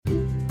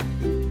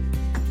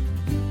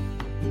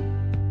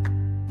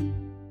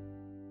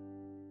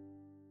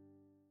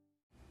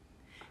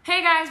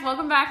Hey guys,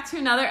 welcome back to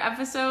another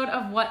episode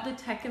of What the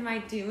Tech Am I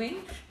Doing?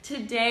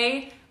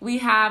 Today we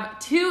have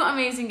two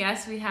amazing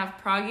guests. We have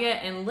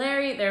Pragya and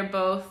Larry. They're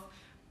both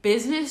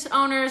business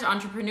owners,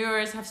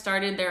 entrepreneurs, have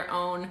started their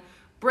own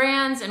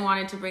brands and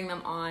wanted to bring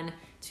them on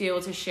to be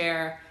able to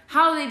share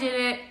how they did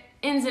it,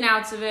 ins and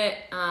outs of it,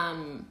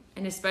 and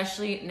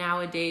especially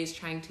nowadays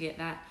trying to get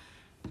that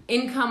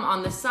income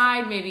on the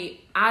side,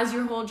 maybe as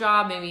your whole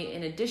job, maybe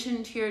in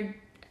addition to your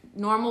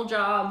normal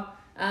job.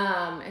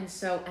 And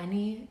so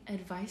any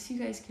advice you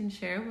guys can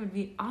share would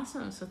be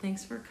awesome. So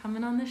thanks for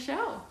coming on the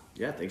show.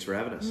 Yeah, thanks for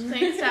having us.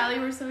 Thanks, Sally.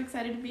 We're so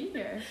excited to be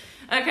here.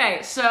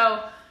 Okay,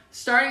 so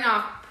starting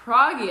off,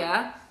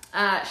 Pragya,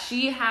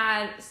 she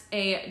has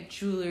a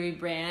jewelry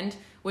brand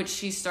which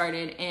she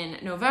started in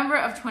November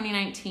of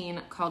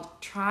 2019 called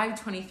Tribe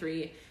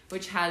 23,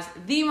 which has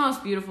the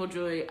most beautiful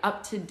jewelry,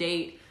 up to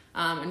date,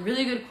 and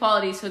really good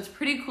quality. So it's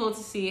pretty cool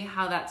to see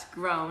how that's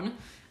grown.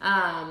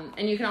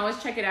 And you can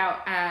always check it out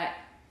at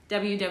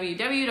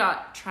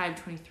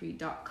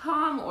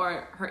www.tribe23.com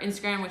or her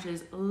Instagram, which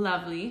is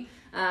lovely,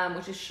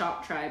 which is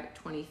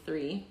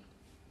shoptribe23.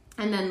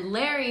 And then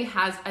Larry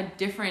has a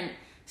different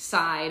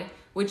side,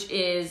 which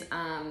is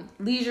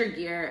leisure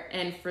gear,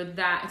 and for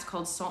that it's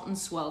called Salt and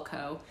Swell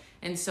Co.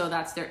 And so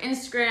that's their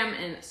Instagram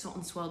and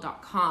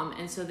saltandswell.com.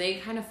 And so they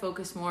kind of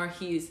focus more.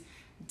 He's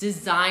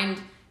designed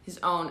his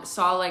own,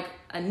 saw like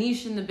a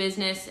niche in the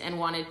business and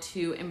wanted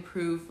to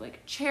improve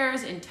like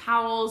chairs and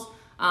towels.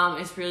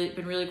 It's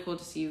been really cool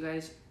to see you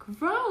guys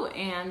grow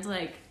and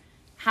like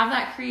have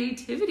that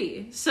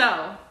creativity.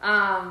 So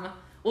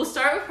we'll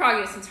start with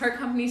Pragya since her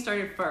company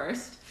started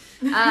first.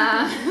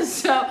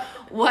 So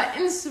what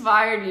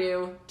inspired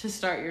you to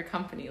start your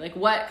company? Like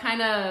what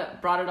kind of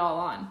brought it all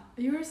on?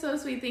 You were so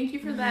sweet. Thank you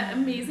for that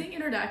amazing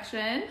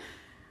introduction.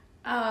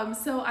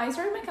 So I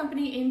started my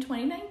company in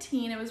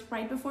 2019. It was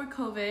right before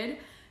COVID.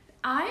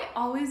 I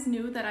always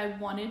knew that I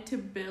wanted to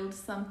build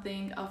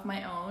something of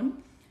my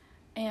own.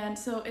 And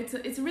so it's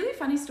a really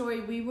funny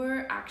story. We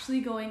were actually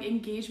going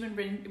engagement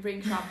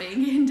ring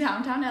shopping in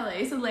downtown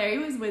LA. So Larry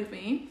was with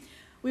me.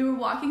 We were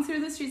walking through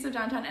the streets of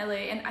downtown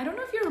LA, and I don't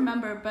know if you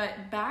remember,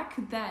 but back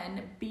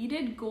then,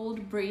 beaded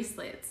gold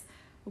bracelets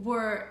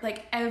were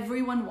like,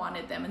 everyone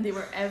wanted them, and they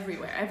were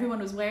everywhere. Everyone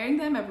was wearing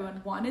them,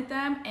 everyone wanted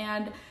them,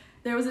 and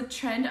there was a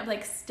trend of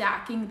like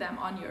stacking them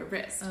on your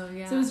wrist. Oh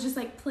yeah. So it was just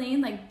like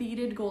plain like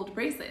beaded gold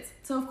bracelets.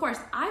 So of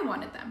course I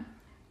wanted them.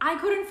 I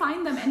couldn't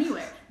find them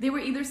anywhere. They were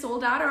either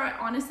sold out or I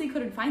honestly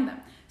couldn't find them.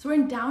 So we're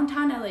in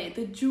downtown LA,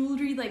 the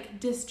jewelry like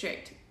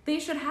district. They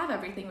should have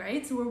everything,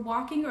 right? So we're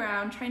walking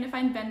around trying to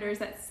find vendors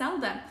that sell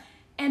them,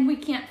 and we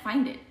can't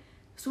find it.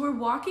 So we're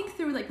walking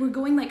through, like we're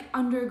going like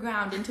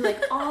underground into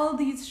like all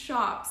these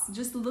shops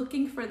just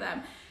looking for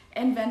them.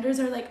 And vendors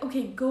are like,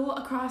 okay, go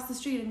across the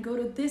street and go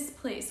to this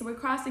place. So we're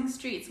crossing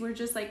streets. We're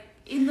just like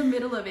in the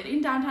middle of it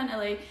in downtown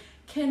LA,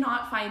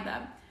 cannot find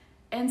them.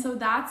 And so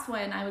that's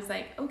when I was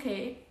like,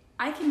 okay,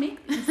 I can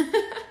make these.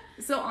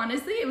 So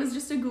honestly, it was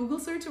just a Google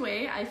search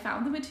away. I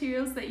found the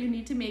materials that you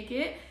need to make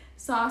it,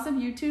 saw some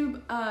YouTube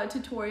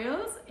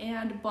tutorials,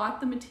 and bought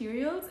the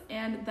materials,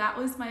 and that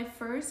was my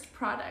first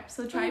product.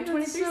 So Tribe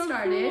 23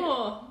 started,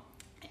 cool.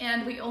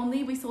 And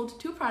we sold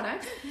two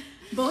products.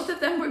 Both of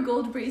them were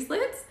gold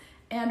bracelets,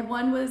 and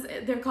one was,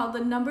 they're called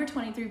the number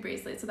 23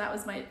 bracelet. So that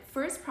was my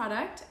first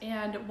product,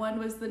 and one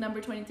was the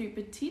number 23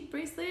 petite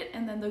bracelet,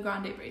 and then the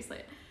grande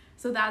bracelet.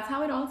 So that's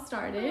how it all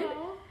started.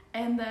 Aww.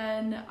 And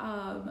then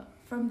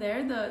from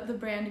there, the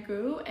brand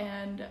grew,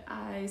 and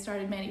I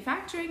started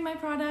manufacturing my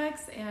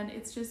products, and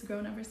it's just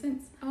grown ever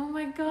since. Oh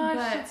my gosh,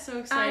 that's so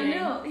exciting. I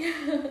know.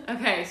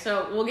 Okay,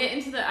 so we'll get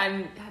into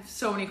I have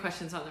so many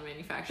questions on the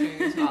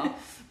manufacturing as well.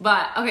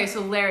 But okay,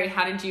 so Larry,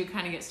 how did you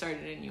kind of get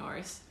started in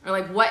yours? Or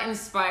like what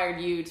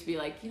inspired you to be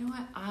like, you know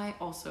what, I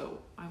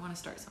want to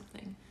start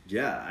something?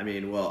 Yeah, I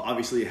mean, well,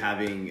 obviously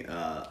having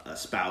a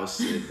spouse,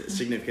 a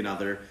significant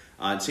other,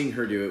 and seeing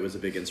her do it was a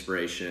big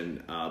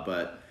inspiration.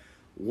 But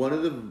one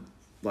of the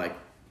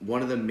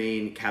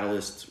main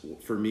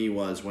catalysts for me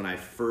was when my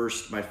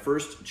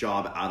first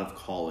job out of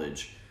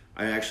college,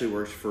 I actually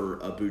worked for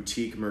a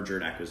boutique merger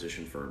and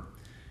acquisition firm.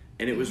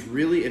 And it was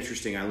really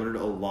interesting. I learned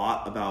a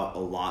lot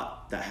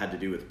that had to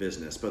do with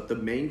business. But the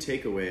main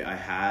takeaway I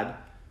had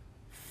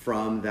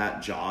from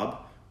that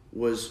job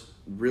was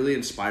really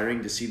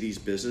inspiring to see these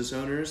business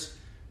owners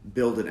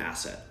build an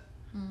asset.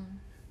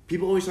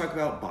 People always talk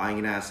about buying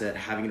an asset,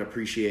 having it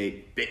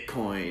appreciate,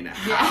 Bitcoin, a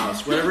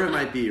house, whatever it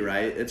might be,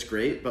 right? It's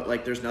great, but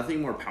like there's nothing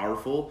more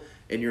powerful,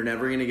 and you're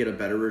never going to get a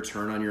better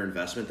return on your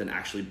investment than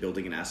actually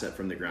building an asset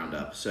from the ground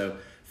up. So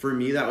for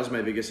me, that was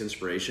my biggest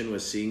inspiration,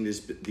 was seeing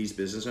these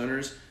business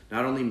owners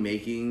not only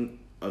making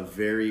a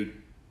very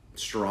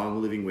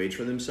strong living wage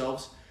for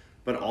themselves,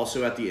 but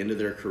also at the end of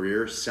their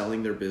career,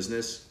 selling their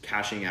business,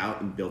 cashing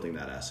out, and building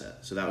that asset.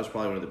 So that was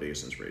probably one of the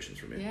biggest inspirations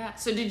for me. Yeah.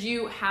 So did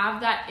you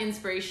have that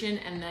inspiration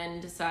and then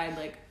decide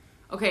like,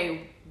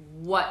 okay,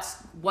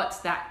 what's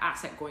that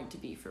asset going to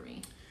be for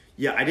me?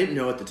 Yeah, I didn't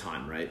know at the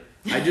time, right?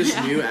 I just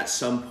knew at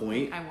some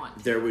point I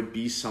want there would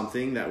be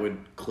something that would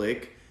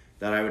click,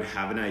 that I would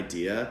have an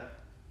idea,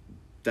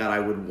 that I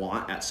would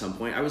want at some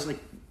point. I was like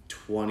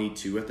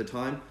 22 at the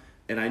time,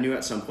 and I knew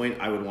at some point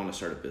I would want to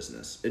start a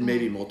business and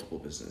maybe multiple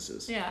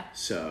businesses. Yeah.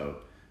 So,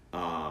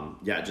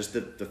 just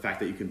the fact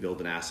that you can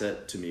build an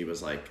asset to me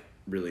was like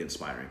really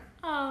inspiring.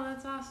 Oh,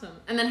 that's awesome.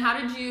 And then how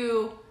did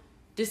you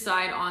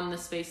decide on the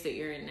space that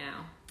you're in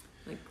now,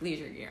 like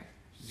leisure gear?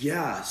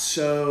 Yeah,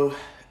 so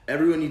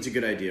everyone needs a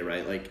good idea,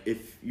 right? Like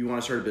if you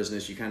want to start a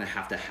business, you kind of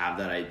have to have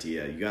that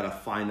idea. You got to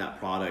find that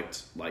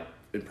product, like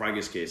in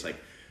Praga's case, like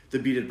the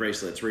beaded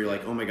bracelets where you're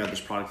like, oh my God,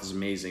 this product is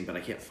amazing, but I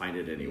can't find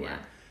it anywhere.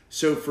 Yeah.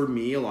 So for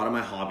me, a lot of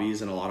my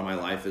hobbies and a lot of my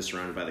life is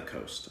surrounded by the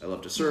coast. I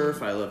love to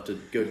surf. I love to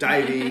go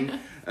diving.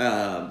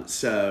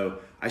 So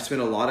I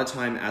spend a lot of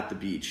time at the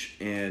beach.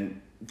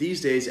 And these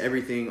days,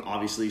 everything,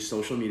 obviously,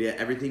 social media,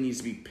 everything needs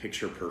to be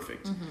picture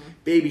perfect.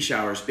 Baby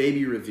showers,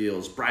 baby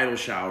reveals, bridal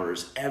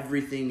showers,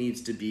 everything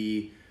needs to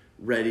be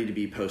ready to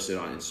be posted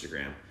on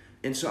Instagram.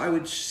 And so I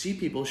would see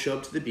people show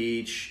up to the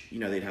beach. You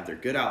know, they'd have their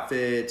good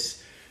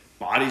outfits.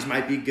 Bodies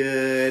might be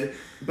good.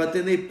 But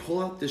then they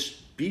pull out this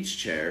beach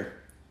chair.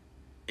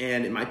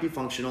 And it might be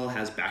functional,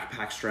 has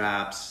backpack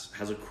straps,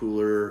 has a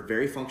cooler,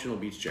 very functional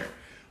beach chair.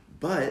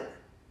 But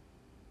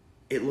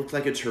it looked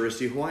like a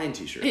touristy Hawaiian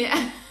t-shirt.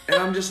 Yeah. And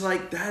I'm just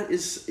like,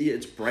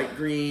 it's bright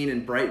green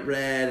and bright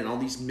red and all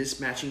these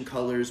mismatching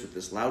colors with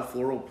this loud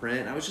floral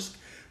print. I was just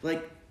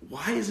like,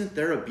 why isn't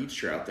there a beach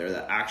chair out there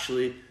that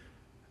actually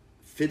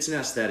fits an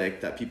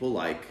aesthetic that people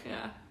like?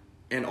 Yeah.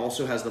 And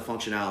also has the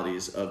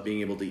functionalities of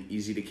being able to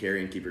easy to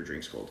carry and keep your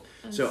drinks cold.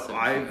 So true.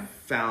 I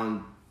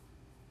found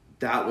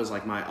that was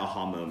like my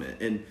aha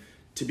moment. And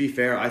to be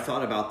fair, I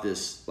thought about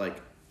this,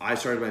 like I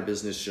started my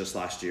business just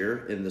last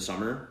year in the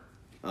summer.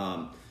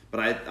 But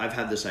I've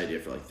had this idea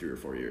for like 3 or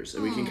 4 years,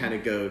 and we can kind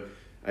of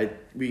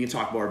we can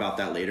talk more about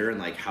that later and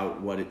like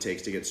what it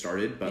takes to get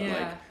started. But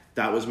like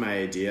that was my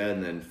idea.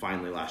 And then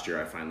finally last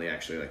year, I finally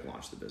actually like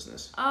launched the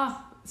business.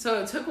 Oh,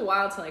 so it took a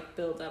while to like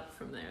build up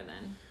from there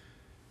then.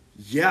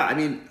 Yeah. I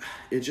mean,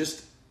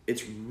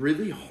 it's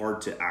really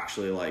hard to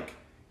actually like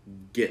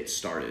get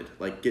started,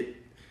 like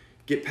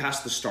get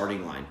past the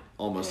starting line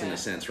almost in a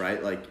sense,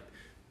 right? Like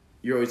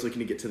you're always looking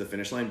to get to the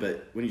finish line,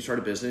 but when you start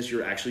a business,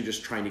 you're actually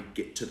just trying to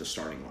get to the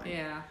starting line.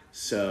 Yeah.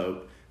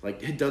 So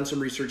like had done some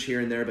research here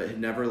and there, but had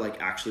never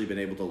like actually been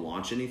able to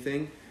launch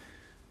anything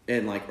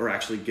and like, or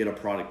actually get a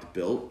product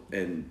built.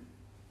 And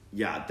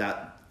yeah,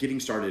 that getting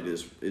started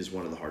is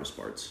one of the hardest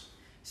parts.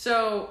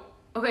 So,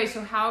 okay.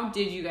 So how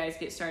did you guys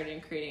get started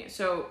in creating it?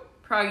 So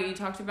Praga, you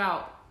talked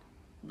about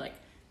like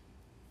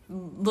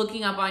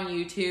looking up on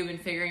YouTube and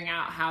figuring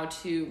out how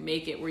to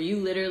make it. Were you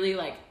literally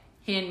like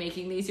hand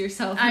making these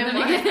yourself? I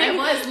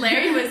was.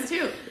 Larry was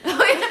too.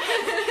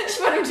 She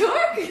put him to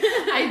work.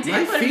 I did.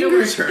 My put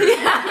fingers him to hurt.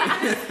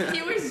 Yeah.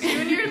 He was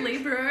junior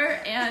laborer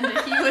and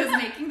he was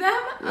making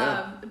them.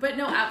 Yeah. But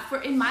no,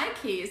 in my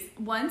case,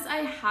 once I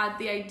had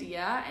the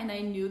idea and I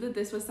knew that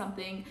this was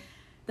something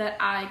that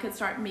I could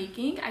start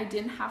making, I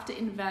didn't have to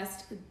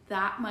invest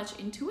that much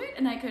into it,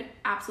 and I could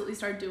absolutely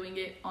start doing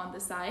it on the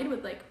side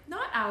with like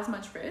not as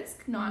much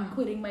risk, not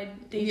quitting my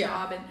day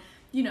job,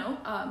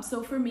 and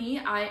so for me,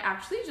 I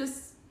actually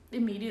just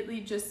immediately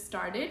just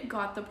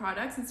got the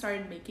products and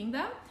started making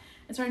them,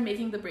 and started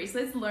making the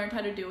bracelets, learned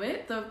how to do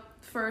it. The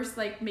first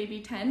like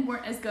maybe 10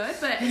 weren't as good,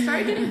 but it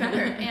started getting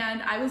better,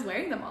 and I was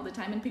wearing them all the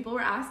time, and people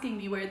were asking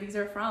me where these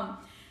are from.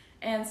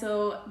 And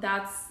so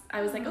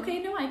I was like, okay,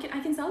 no, I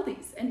can sell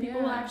these and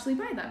people will actually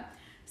buy them.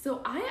 So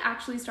I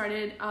actually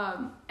started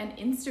an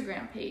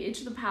Instagram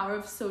page, The Power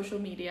of Social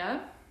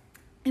Media,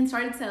 and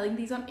started selling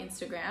these on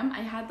Instagram.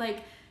 I had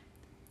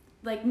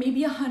like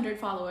maybe 100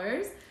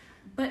 followers,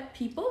 but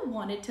people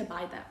wanted to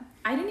buy them.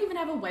 I didn't even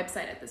have a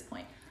website at this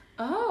point.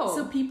 Oh.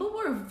 So people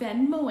were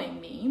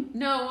Venmoing me.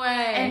 No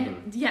way.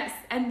 And yes,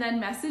 and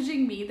then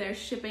messaging me their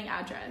shipping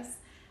address.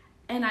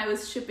 And I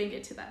was shipping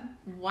it to them.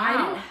 Wow. I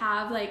didn't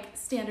have like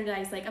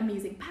standardized like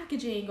amazing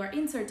packaging or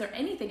inserts or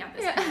anything at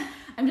this point.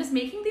 I'm just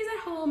making these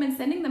at home and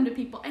sending them to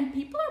people, and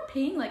people are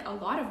paying like a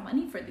lot of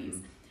money for these,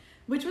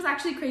 which was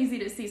actually crazy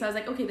to see. So I was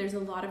like, okay, there's a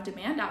lot of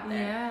demand out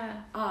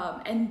there.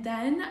 Yeah. And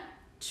then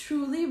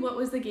truly what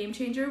was the game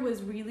changer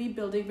was really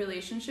building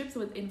relationships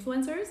with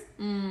influencers.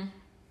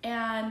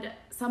 And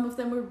some of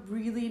them were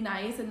really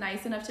nice and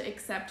nice enough to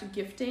accept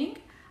gifting.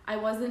 I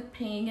wasn't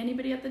paying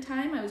anybody at the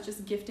time. I was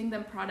just gifting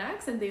them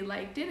products, and they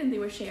liked it and they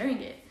were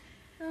sharing it.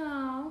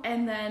 Oh.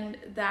 And then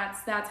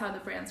that's how the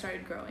brand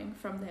started growing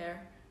from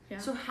there. Yeah.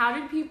 So how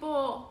did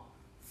people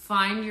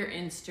find your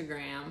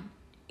Instagram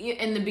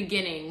in the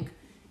beginning?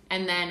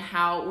 And then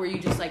how were you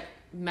just like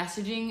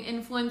messaging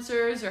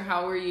influencers, or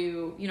how were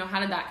you, how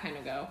did that kind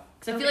of go?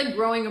 Because I feel like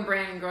growing a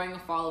brand and growing a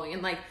following,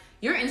 and like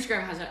your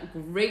Instagram has a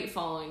great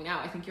following now.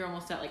 I think you're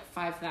almost at like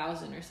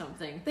 5,000 or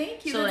something.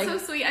 Thank you. So, that's like,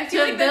 so sweet. I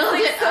feel like that's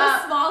like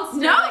so small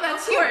still. No, like,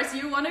 that's of course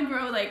you want to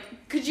grow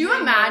like. Could you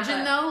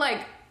imagine though,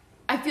 like,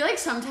 I feel like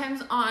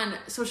sometimes on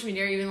social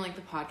media, or even like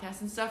the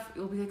podcast and stuff,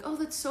 you'll be like, oh,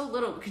 that's so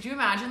little. Could you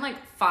imagine like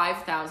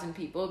 5,000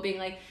 people being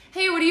like,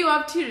 hey, what are you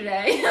up to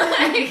today?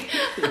 Like,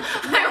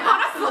 I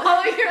want to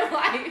follow your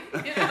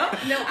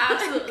life, No,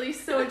 absolutely.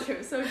 So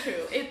true. So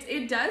true.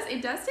 It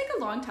it does take a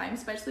long time,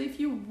 especially if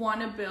you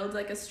want to build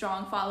like a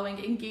strong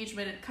following,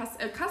 engagement, and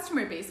a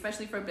customer base,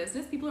 especially for a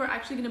business. People who are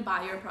actually going to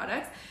buy your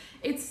products.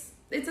 It's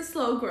a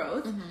slow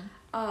growth.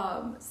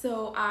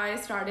 So I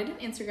started an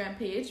Instagram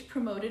page,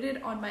 promoted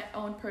it on my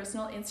own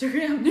personal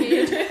Instagram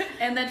page,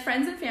 and then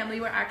friends and family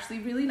were actually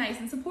really nice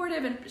and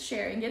supportive and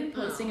sharing it and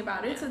posting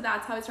about it. So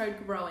that's how it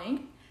started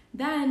growing.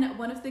 Then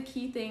one of the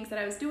key things that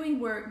I was doing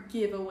were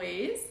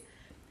giveaways.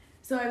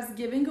 So I was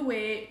giving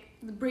away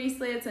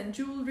bracelets and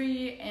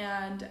jewelry,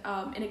 and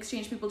in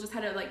exchange people just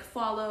had to like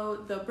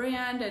follow the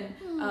brand and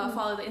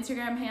follow the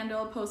Instagram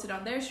handle, post it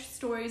on their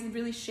stories, and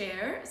really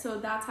share. So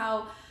that's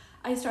how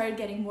I started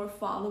getting more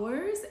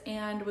followers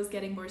and was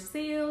getting more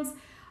sales.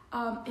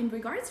 In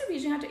regards to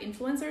reaching out to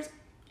influencers,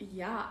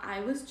 yeah,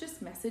 I was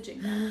just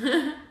messaging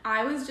them.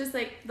 I was just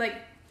like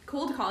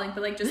cold calling,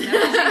 but like just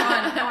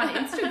messaging on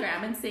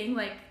Instagram and saying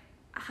like,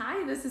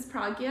 hi, this is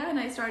Pragya and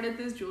I started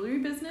this jewelry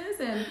business,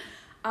 and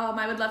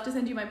I would love to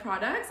send you my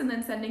products, and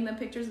then sending them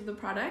pictures of the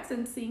products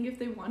and seeing if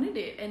they wanted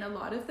it. And a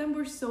lot of them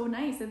were so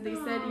nice, and they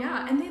said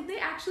yeah, and they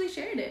actually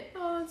shared it.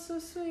 Oh, that's so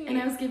sweet. And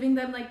I was giving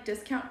them like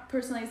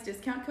personalized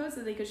discount codes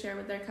that they could share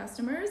with their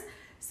customers.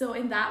 So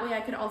in that way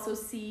I could also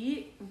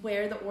see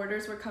where the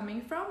orders were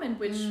coming from and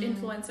which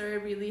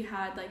influencer really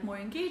had like more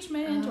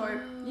engagement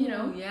or, you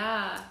know.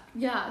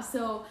 Yeah.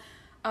 So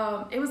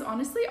it was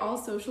honestly all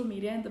social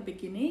media in the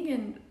beginning,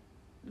 and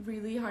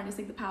really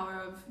harnessing the power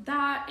of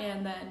that,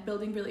 and then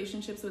building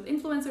relationships with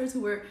influencers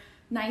who were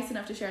nice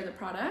enough to share the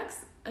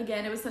products.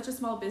 Again, it was such a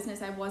small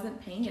business, I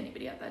wasn't paying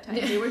anybody at that time.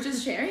 They were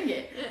just sharing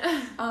it.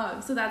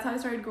 So that's how I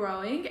started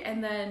growing,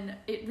 and then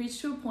it reached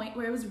to a point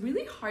where it was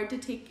really hard to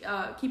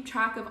keep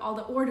track of all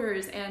the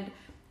orders and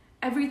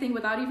everything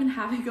without even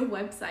having a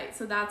website.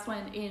 So that's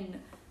when in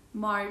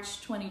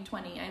March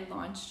 2020 I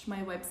launched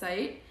my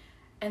website,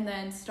 and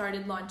then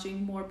started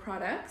launching more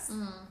products,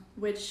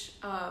 which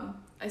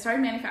I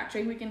started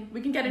manufacturing. We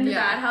can get into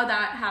that, how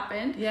that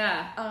happened.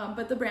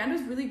 But the brand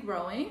was really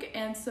growing,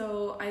 and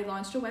so I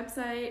launched a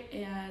website,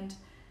 and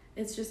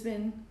it's just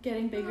been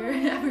getting bigger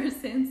ever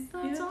since.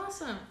 That's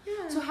awesome.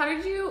 Yeah. So how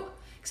did you,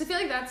 because I feel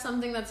like that's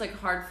something that's like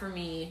hard for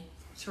me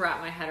to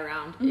wrap my head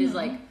around, is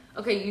like,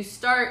 okay,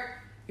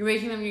 you're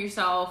making them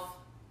yourself.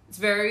 It's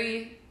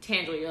very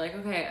tangible. You're like,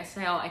 okay, a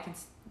sale, I can,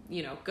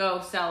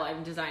 go sell,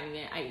 I'm designing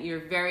it. You're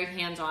very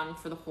hands-on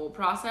for the whole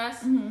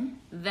process.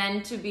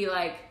 Then to be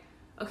like,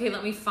 okay,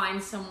 let me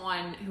find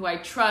someone who I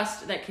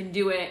trust that can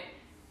do it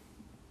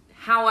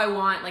how I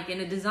want, like in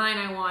a design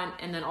I want,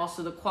 and then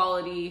also the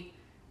quality.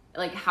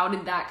 Like, how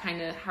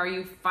are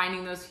you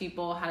finding those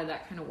people? How did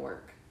that kind of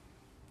work?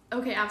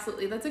 Okay,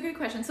 absolutely. That's a good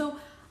question. So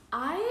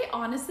I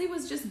honestly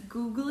was just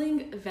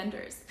Googling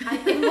vendors. I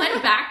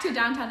went back to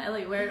downtown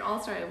LA where it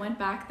all started. I went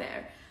back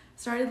there,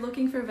 started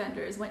looking for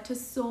vendors, went to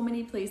so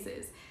many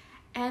places.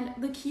 And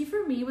the key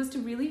for me was to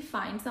really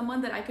find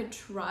someone that I could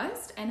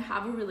trust and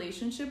have a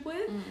relationship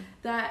with,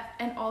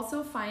 and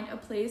also find a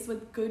place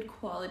with good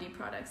quality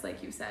products,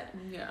 like you said.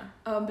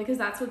 Because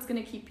that's what's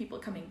going to keep people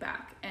coming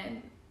back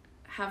and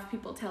have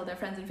people tell their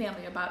friends and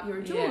family about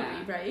your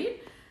jewelry,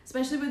 right?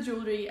 Especially with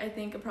jewelry, I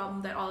think a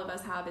problem that all of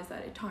us have is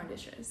that it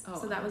tarnishes.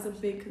 So that was a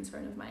big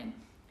concern of mine.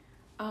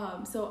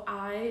 So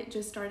I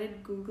just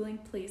started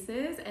Googling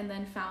places, and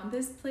then found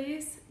this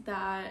place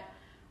that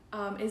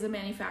is a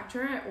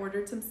manufacturer. I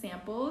ordered some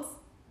samples,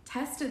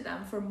 tested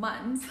them for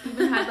months,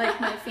 even had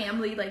like my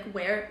family like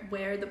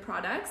wear the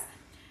products,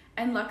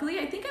 and luckily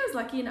I think I was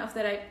lucky enough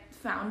that I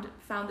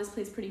found this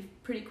place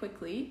pretty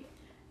quickly,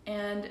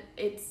 and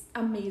it's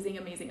amazing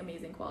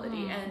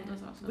quality, and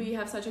that's awesome. We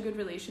have such a good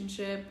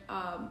relationship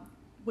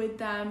with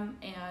them.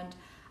 And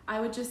I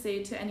would just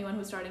say to anyone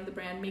who's starting the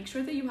brand, make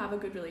sure that you have a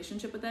good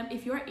relationship with them.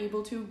 If you're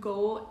able to,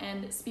 go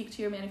and speak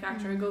to your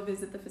manufacturer, go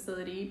visit the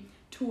facility,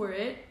 tour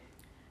it,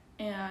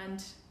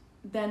 and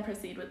then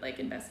proceed with like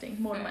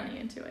investing more money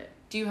into it.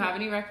 Do you have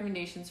any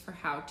recommendations for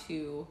how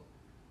to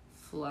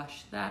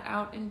flush that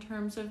out in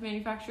terms of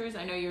manufacturers?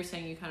 I know you were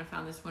saying you kind of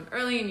found this one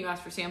early and you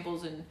asked for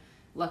samples, and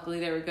luckily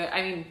they were good.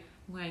 I mean,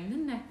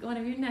 wearing one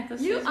of your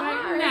necklaces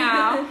right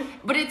now.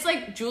 But it's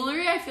like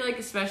jewelry, I feel like,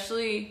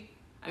 especially,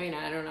 I mean,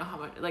 I don't know how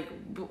much, like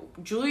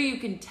jewelry, you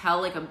can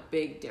tell like a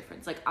big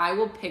difference. Like I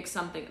will pick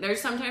something.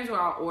 There's sometimes where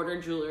I'll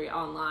order jewelry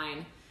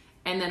online,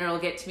 and then it'll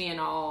get to me and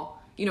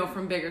all,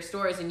 from bigger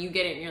stores, and you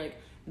get it and you're like,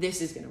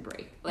 this is gonna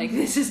break. Like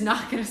this is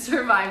not gonna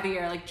survive the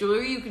year. Like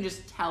jewelry, you can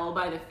just tell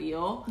by the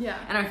feel.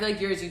 And I feel like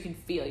yours, you can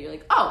feel. You're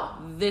like,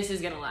 oh, this is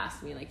gonna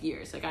last me like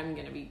years. Like I'm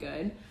gonna be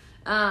good.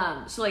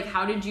 So like,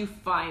 how did you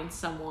find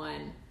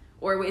someone,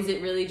 or is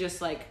it really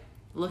just like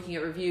looking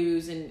at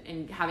reviews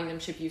and having them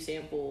ship you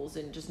samples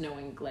and just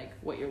knowing like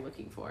what you're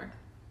looking for?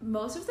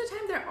 Most of the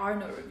time there are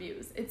no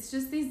reviews. It's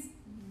just these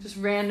just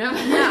random.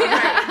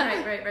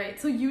 Right.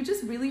 So you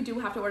just really do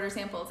have to order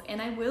samples.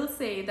 And I will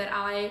say that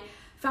I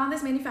found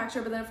this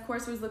manufacturer, but then of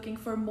course was looking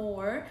for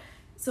more.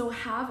 So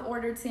have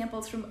ordered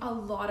samples from a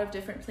lot of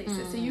different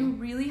places. So you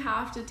really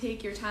have to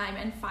take your time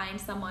and find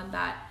someone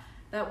that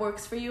that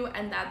works for you,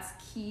 and that's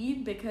key,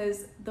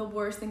 because the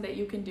worst thing that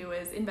you can do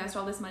is invest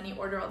all this money,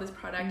 order all this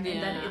product, and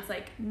then it's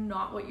like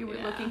not what you were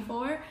looking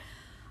for.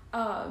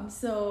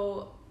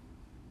 So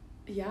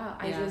yeah,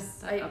 I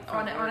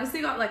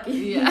honestly got lucky.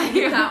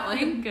 Yeah, that one.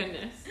 Thank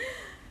goodness.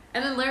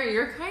 And then Larry,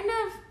 you're kind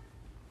of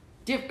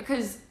different,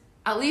 because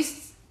at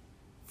least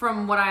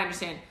from what I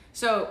understand,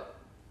 so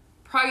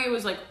Pragya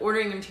was like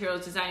ordering the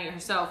materials, designing it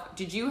herself.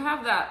 Did you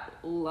have that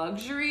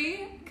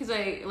luxury? Because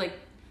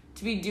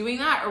to be doing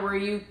that, or were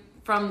you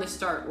from the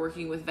start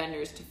working with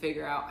vendors to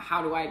figure out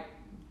how do I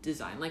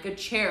design like a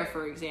chair,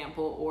 for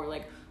example, or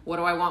like what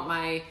do I want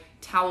my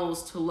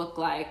towels to look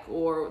like,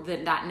 or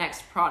that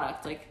next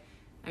product? Like,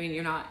 I mean,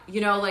 you're not,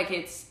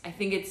 I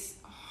think it's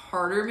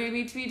harder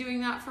maybe to be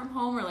doing that from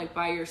home or like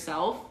by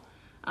yourself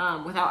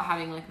without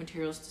having like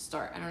materials to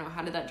start. I don't know.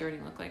 How did that journey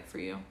look like for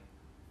you?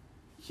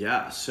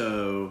 Yeah,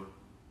 so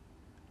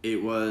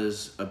it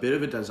was a bit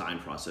of a design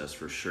process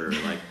for sure.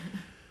 Like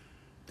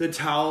the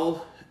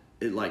towel,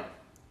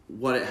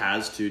 what it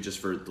has to, just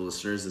for the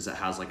listeners, is it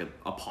has like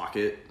a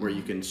pocket where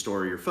you can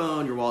store your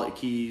phone, your wallet,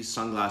 keys,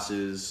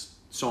 sunglasses,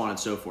 so on and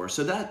so forth.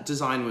 So that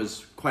design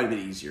was quite a bit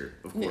easier,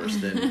 of course,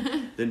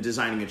 than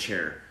designing a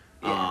chair.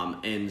 Yeah.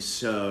 And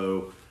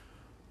so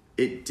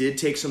it did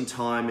take some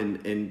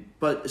time,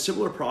 but a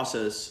similar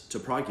process to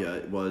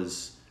Pragya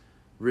was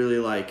really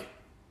like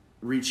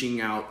reaching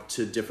out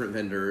to different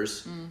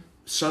vendors.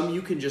 Some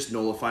you can just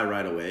nullify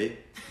right away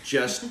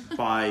just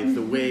by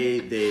the way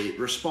they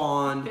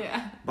respond.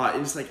 Yeah. But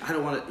it's like, I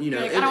don't want to,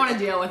 I don't want to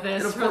deal with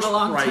this and of for course, the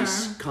long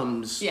price term.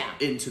 comes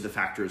into the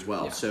factor as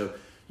well. Yeah. So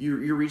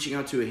you're reaching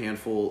out to a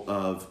handful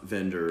of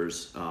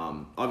vendors.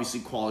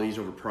 Obviously, quality is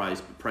over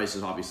price. But price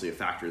is obviously a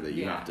factor that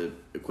you have to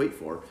equate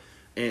for.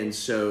 And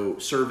so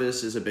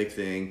service is a big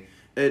thing.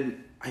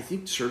 And I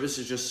think service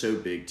is just so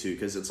big too,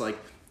 because it's like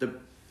the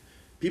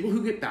people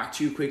who get back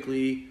to you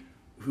quickly,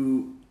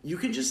 who you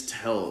can just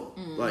tell,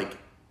 like,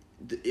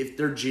 if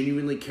they're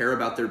genuinely care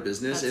about their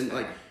business. That's and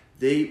fair. Like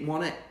they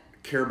want to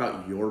care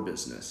about your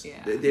business.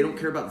 Yeah. They don't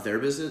care about their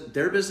business.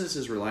 Their business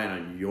is relying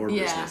on your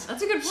business.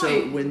 That's a good point.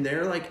 So when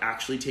they're like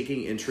actually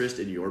taking interest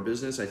in your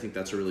business, I think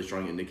that's a really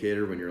strong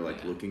indicator when you're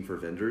like looking for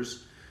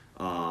vendors.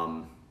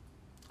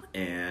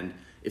 And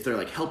if they're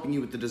like helping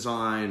you with the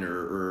design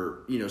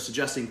or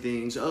suggesting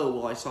things, oh,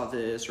 well, I saw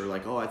this, or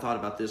like, oh, I thought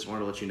about this, I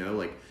wanted to let you know,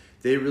 like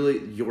they really,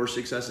 your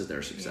success is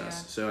their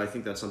success. Yeah. So I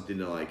think that's something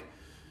to like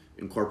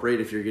incorporate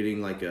if you're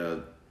getting like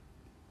a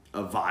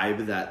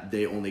vibe that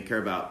they only care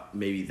about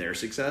maybe their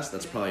success.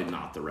 That's probably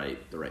not the right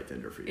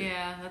vendor for you.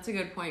 Yeah, that's a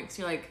good point. Because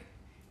you're like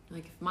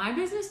if my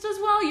business does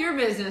well, your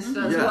business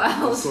does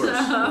well. Of Course,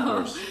 of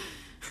course.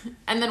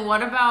 And then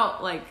what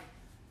about like,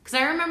 because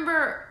I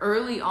remember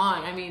early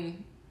on, I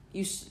mean,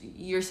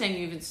 you're saying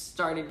you even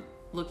started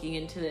looking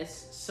into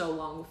this so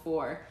long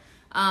before,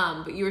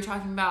 but you were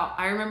talking about,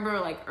 I remember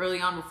like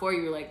early on before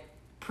you were like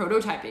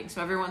prototyping.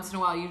 So every once in a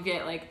while you'd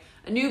get like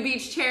a new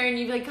beach chair and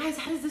you'd be like, guys,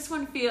 how does this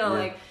one feel?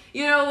 Like,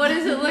 what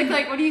does it look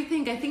like? What do you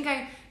think? I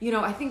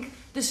think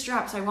the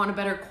straps, I want a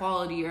better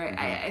quality, or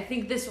I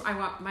think this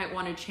might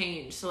want to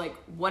change. So like,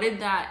 what did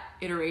that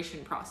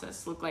iteration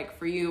process look like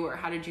for you, or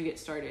how did you get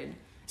started?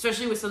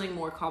 Especially with something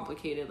more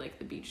complicated like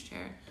the beach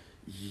chair.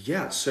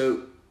 Yeah.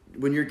 So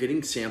when you're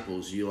getting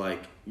samples, you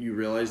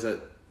realize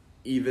that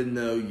even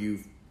though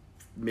you've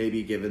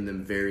maybe given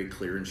them very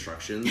clear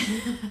instructions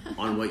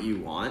on what you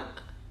want,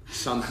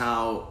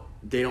 somehow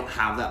they don't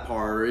have that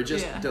part, or it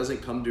just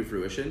doesn't come to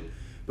fruition.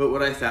 But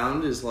what I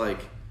found is like,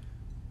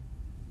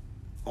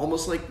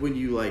 almost like when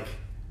you like,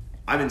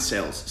 I'm in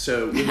sales.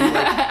 So when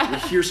you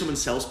hear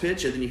someone's sales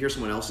pitch, and then you hear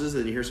someone else's,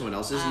 and then you hear someone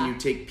else's, and you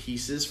take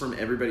pieces from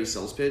everybody's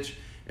sales pitch,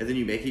 and then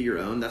you make it your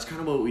own. That's kind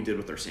of what we did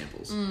with our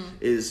samples.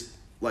 Is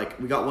like,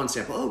 we got one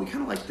sample. Oh, we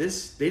kind of like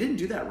this. They didn't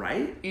do that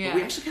right. Yeah. But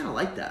we actually kind of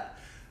like that.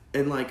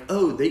 And like,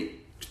 oh, they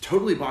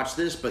totally botched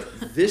this,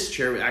 but this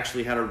chair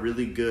actually had a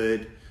really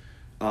good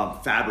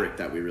fabric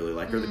that we really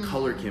like, or the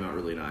color came out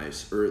really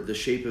nice, or the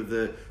shape of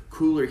the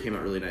cooler came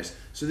out really nice.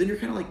 So then you're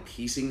kind of like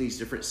piecing these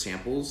different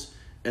samples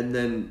and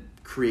then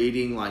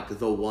creating like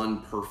the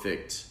one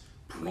perfect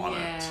product.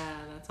 Yeah,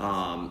 that's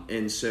awesome.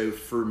 And so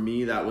for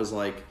me, that was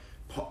like,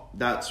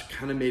 that's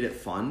kind of made it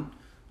fun.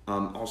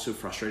 Also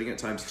frustrating at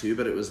times too,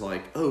 but it was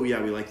like, oh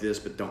yeah, we like this,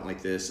 but don't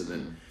like this. And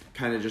then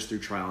kind of just through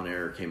trial and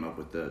error came up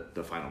with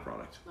the final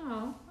product.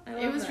 Oh, I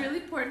love it was that. really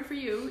important for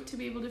you to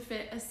be able to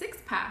fit a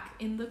 6-pack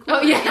in the cooler.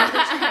 Oh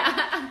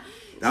yeah.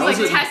 That was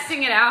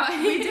testing it out.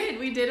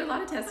 We did a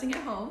lot of testing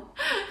at home.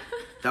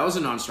 That was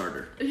a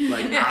non-starter.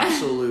 Like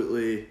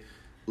absolutely,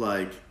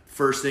 like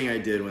first thing I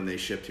did when they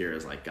shipped here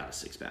is like got a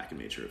 6-pack and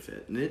made sure it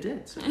fit, and it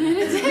did. So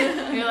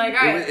You're like,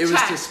 all right, it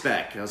was to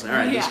spec. I was like, all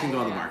right, this can go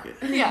on the market.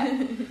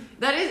 Yeah,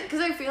 that is,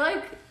 because I feel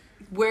like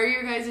where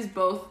your guys'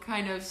 both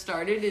kind of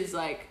started is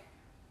like,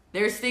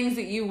 there's things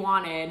that you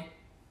wanted,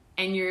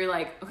 and you're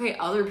like, okay,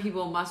 other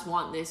people must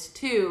want this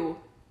too.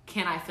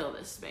 Can I fill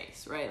this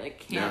space, right?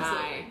 Like, can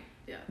I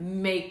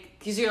make,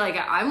 because you're like,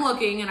 I'm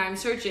looking and I'm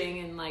searching,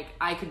 and like,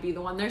 I could be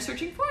the one they're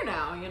searching for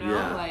now,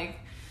 Yeah. like,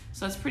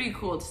 So it's pretty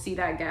cool to see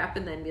that gap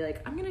and then be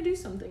like, I'm gonna do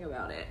something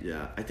about it.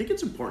 Yeah, I think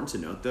it's important to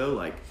note though,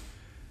 like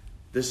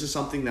this is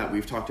something that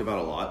we've talked about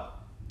a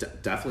lot,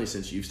 definitely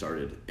since you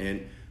started,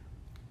 and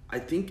I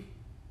think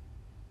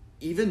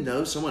even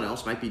though someone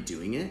else might be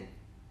doing it,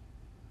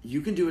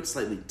 you can do it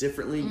slightly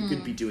differently. You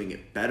could be doing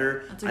it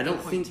better. I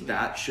don't think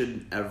that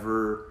should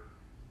ever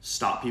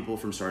stop people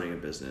from starting a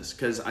business,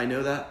 because I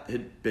know that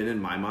had been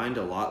in my mind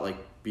a lot, like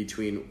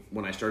between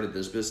when I started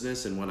this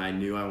business and when I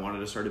knew I wanted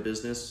to start a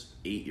business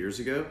 8 years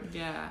ago.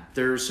 Yeah.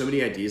 There's so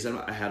many ideas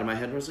that I had in my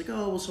head where I was like,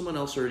 oh, well, someone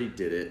else already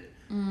did it.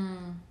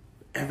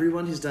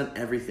 Everyone has done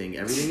everything.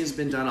 Everything has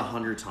been done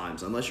 100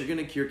 times. Unless you're going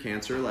to cure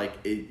cancer,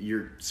 like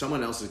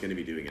someone else is going to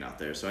be doing it out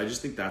there. So I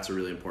just think that's a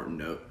really important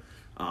note.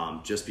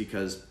 Just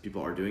because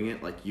people are doing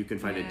it, like you can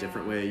find a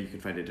different way, you can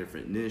find a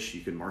different niche,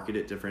 you can market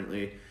it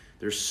differently.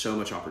 There's so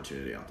much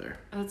opportunity out there.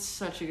 That's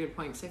such a good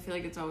point, because I feel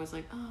like it's always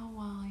like, oh,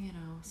 well, you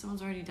know,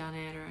 someone's already done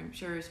it, or I'm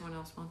sure someone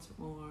else wants it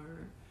more,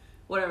 or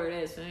whatever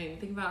it is. I mean,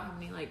 think about how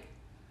many, like,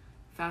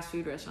 fast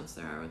food restaurants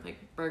there are with, like,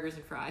 burgers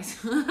and fries.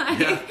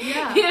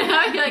 Yeah. You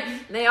know, you're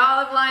like, they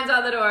all have lines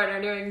out the door and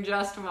are doing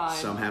just fine.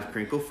 Some have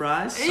crinkle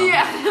fries, some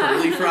have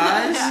curly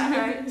fries,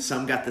 right.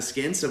 Some got the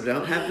skin, some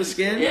don't have the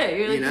skin. Yeah,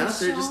 you're like, you know,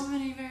 there's they're so just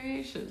many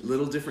variations.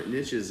 little different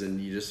niches,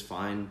 and you just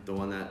find the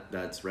one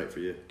that's right for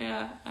you.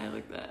 Yeah, I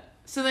like that.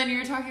 So then you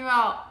were talking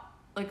about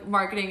like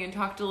marketing and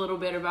talked a little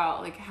bit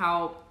about like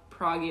how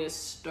Pragia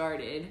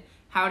started.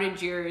 How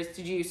did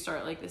you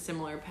start like the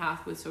similar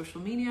path with social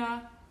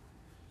media?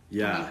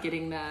 Yeah. Like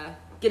getting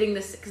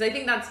this, because I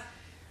think that's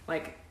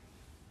like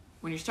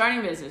when you're starting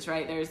a business,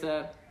 right? There's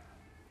the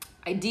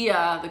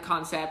idea, the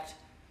concept,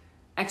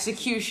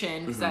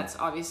 execution, because that's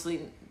obviously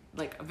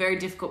like a very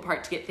difficult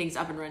part to get things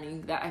up and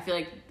running. That I feel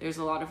like there's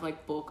a lot of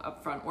like bulk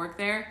upfront work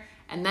there.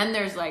 And then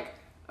there's like,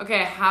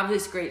 okay, I have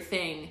this great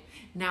thing.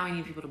 Now I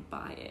need people to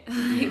buy it.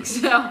 Like,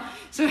 so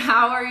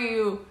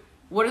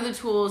what are the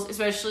tools,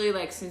 especially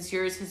like since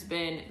yours has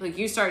been, like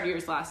you started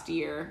yours last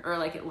year, or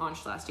like it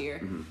launched last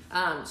year.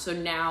 So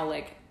now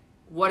like,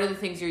 what are the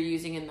things you're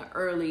using in the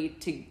early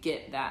to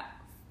get that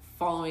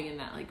following in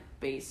that like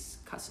base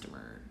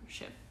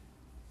customership?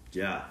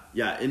 Yeah.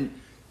 And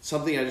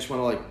something I just want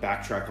to like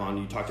backtrack on,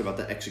 you talked about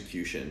the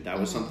execution. That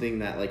was something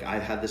that like I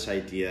had this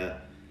idea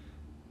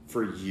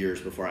for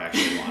years before I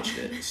actually launched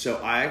it.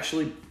 So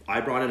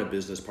I brought in a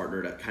business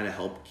partner to kind of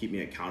help keep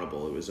me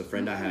accountable. It was a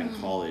friend I had in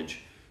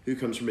college who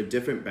comes from a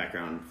different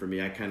background from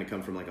me. I kind of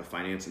come from like a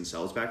finance and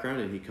sales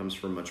background, and he comes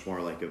from much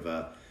more like of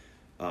a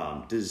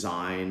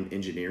design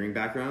engineering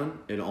background,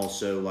 and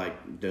also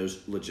like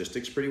knows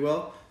logistics pretty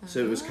well. So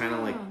it was kind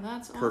of like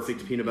perfect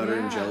awesome. Peanut butter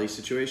and jelly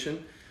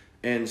situation.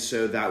 And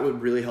so that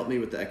would really help me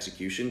with the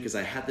execution, because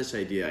I had this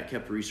idea, I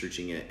kept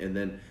researching it, and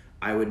then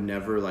I would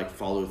never like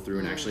follow through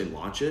and actually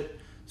launch it.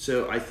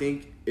 So I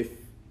think if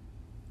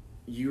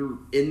you're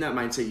in that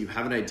mindset, you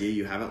have an idea,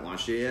 you haven't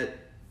launched it yet,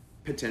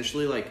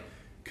 potentially like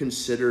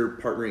consider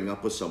partnering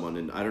up with someone.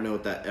 And I don't know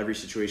if that every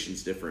situation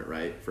is different,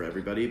 right, for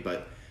everybody,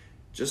 but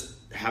just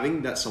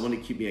having that someone to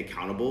keep me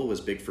accountable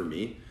was big for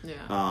me.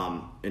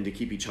 And to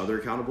keep each other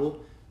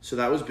accountable. So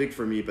that was big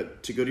for me.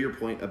 But to go to your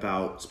point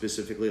about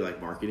specifically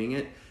like marketing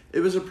it,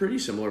 it was a pretty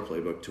similar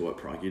playbook to what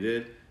Pragia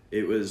did.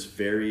 It was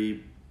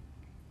very,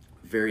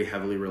 very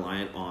heavily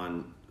reliant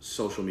on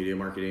social media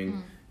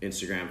marketing,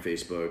 Instagram,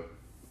 Facebook.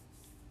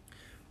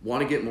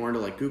 Want to get more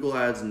into like Google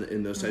ads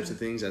and those types of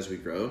things as we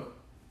grow.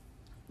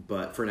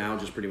 But for now,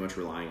 just pretty much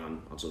relying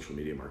on social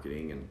media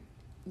marketing and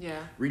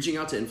reaching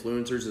out to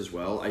influencers as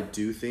well. I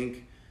do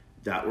think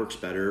that works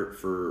better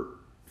for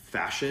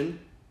fashion,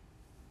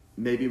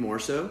 maybe more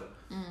so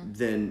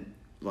than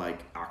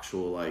like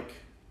actual like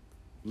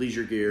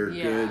leisure gear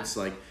goods.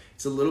 Like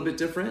it's a little bit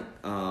different.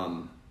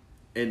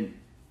 And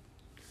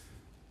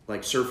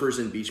like surfers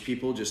and beach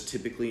people just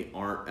typically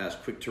aren't as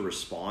quick to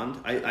respond.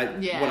 What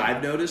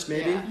I've noticed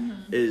maybe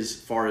is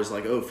far as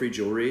like, oh, free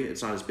jewelry,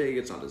 it's not as big,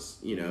 it's not as,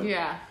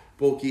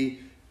 bulky.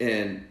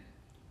 And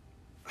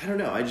I don't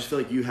know, I just feel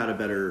like you had a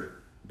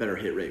better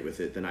hit rate with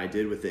it than I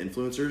did with the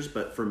influencers.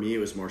 But for me, it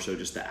was more so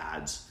just the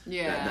ads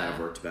that have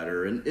worked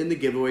better. And the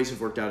giveaways have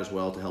worked out as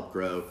well to help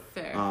grow.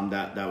 Fair.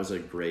 That was a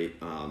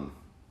great way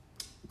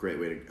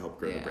to help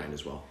grow the brand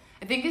as well.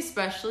 I think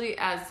especially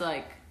as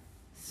like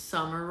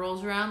summer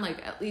rolls around,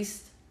 like at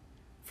least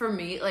for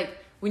me, like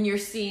when you're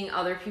seeing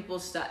other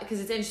people's stuff, because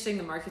it's interesting,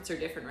 the markets are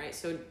different, right?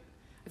 So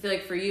I feel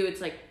like for you,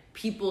 it's like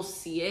people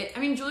see it. I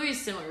mean, jewelry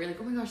is similar. You're like,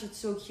 oh my gosh, that's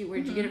so cute.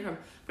 Where'd you get it from?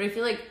 But I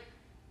feel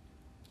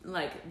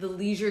like the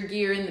leisure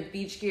gear and the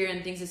beach gear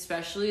and things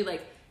especially,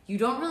 like you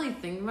don't really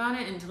think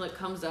about it until it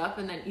comes up,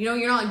 and then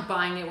you're not like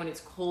buying it when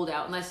it's cold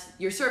out, unless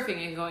you're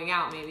surfing and going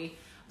out maybe.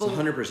 But, it's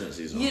 100%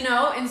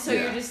 seasonal. And so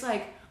you're just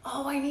like,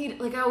 oh,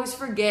 I always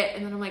forget,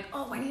 and then I'm like,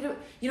 oh, I need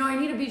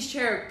a beach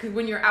chair, because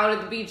when you're out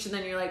at the beach, and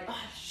then you're like, oh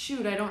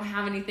shoot, I don't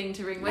have anything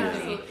to bring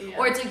with me. Yeah.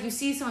 Or it's like you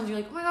see someone, you're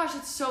like, oh my gosh,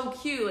 it's so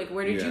cute, like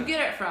where did you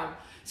get it from?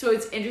 So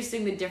it's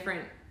interesting the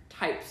different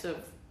types of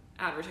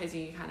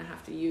advertising you kind of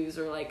have to use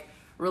or like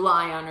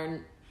rely on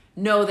or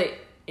know that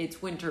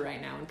it's winter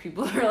right now and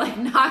people are like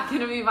not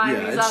going to be buying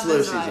these it's up slow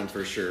as much. season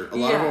for sure. A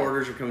lot of our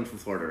orders are coming from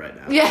Florida right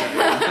now.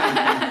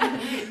 Yeah.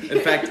 In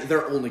fact,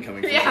 they're only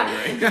coming from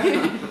Florida right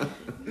now.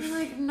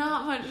 Like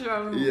not much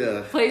from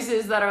Yeah.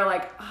 places that are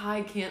like,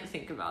 I can't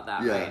think about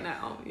that right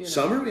now. You know?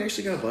 Summer, we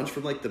actually got a bunch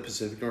from like the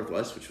Pacific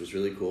Northwest, which was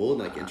really cool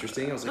and like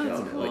interesting. I was like,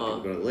 That's like cool.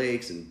 people go to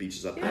lakes and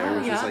beaches up there,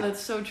 which Yeah, was like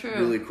that's so true.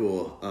 really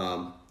cool.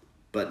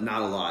 But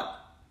not a lot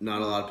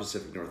of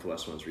Pacific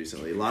Northwest ones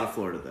recently. A lot of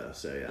Florida though,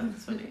 so yeah,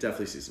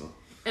 definitely seasonal.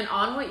 And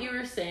on what you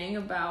were saying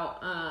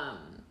about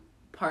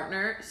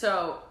partner,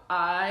 so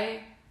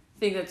I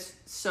think that's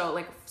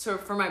so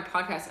for my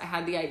podcast, I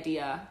had the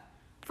idea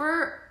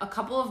for a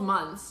couple of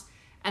months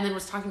and then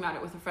was talking about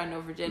it with a friend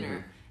over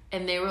dinner,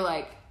 and they were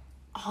like,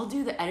 I'll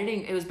do the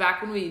editing. It was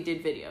back when we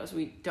did videos.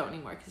 We don't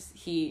anymore because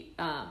he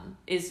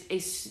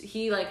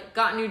he like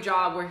got a new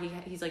job where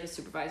he's like a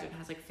supervisor and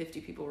has like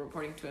 50 people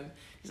reporting to him.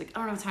 He's like, I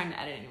don't have time to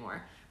edit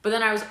anymore. But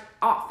then I was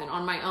off and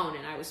on my own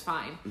and I was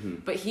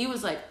fine. But he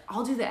was like,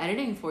 I'll do the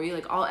editing for you.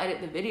 Like, I'll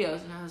edit the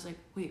videos. And I was like,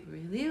 wait,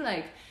 really?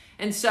 Like,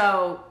 and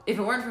so if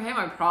it weren't for him,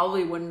 I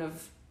probably wouldn't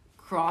have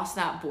crossed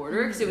that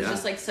border because it was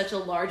just like such a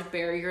large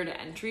barrier to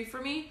entry for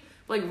me.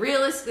 But like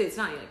realistically, it's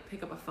not. You like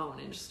pick up a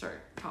phone and just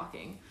start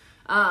talking.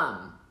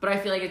 But I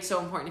feel like it's so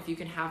important if you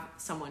can have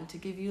someone to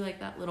give you like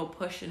that little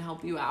push and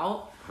help you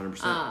out.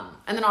 100%.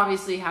 And then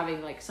obviously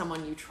having like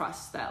someone you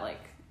trust that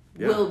like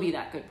will be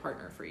that good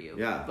partner for you.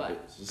 Yeah, but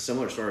it's a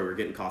similar story. We're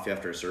getting coffee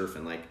after a surf,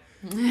 and like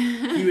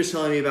he was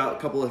telling me about a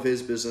couple of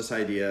his business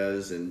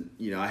ideas, and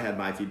you know, I had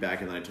my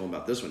feedback, and then I told him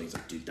about this one. He's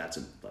like, "Dude, that's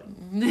a like."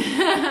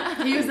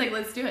 He was like,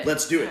 "Let's do it.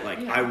 Let's do it." Like,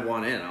 I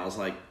want in. I was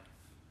like,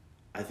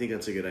 I think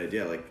that's a good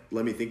idea. Like,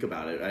 let me think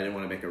about it. I didn't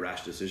want to make a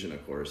rash decision,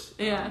 of course.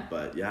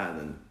 But yeah, and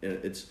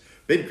then it's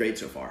been great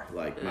so far.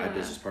 Like, my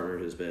business partner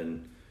has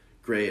been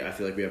great. I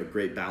feel like we have a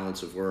great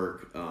balance of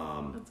work.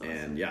 Awesome.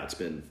 And yeah, it's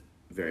been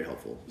very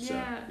helpful. So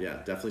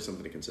yeah, definitely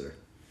something to consider.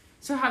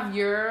 So have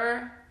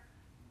your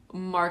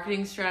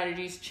marketing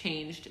strategies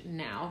changed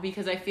now?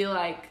 Because I feel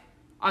like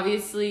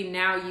obviously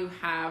now you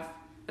have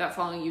that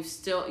following. You've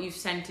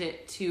sent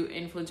it to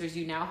influencers.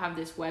 You now have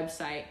this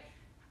website.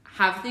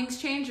 Have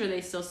things changed? Or are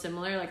they still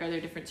similar? Like, are there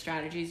different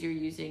strategies you're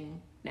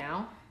using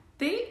now?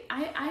 They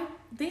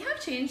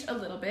have changed a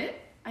little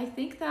bit. I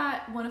think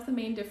that one of the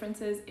main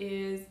differences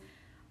is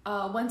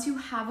once you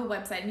have a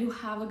website and you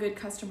have a good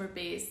customer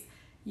base,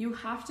 you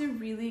have to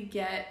really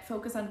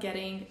focus on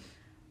getting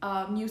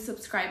new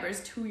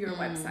subscribers to your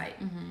website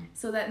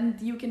so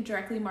that you can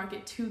directly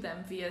market to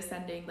them via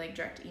sending like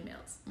direct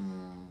emails.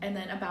 And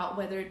then about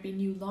whether it be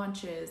new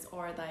launches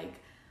or like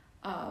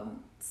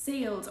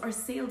sales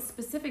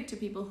specific to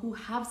people who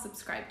have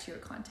subscribed to your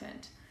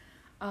content.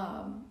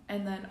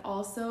 And then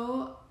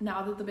also,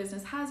 now that the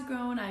business has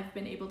grown, I've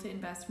been able to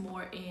invest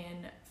more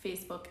in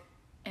Facebook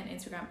and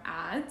Instagram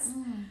ads.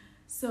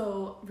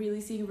 So really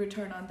seeing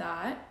return on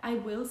that. I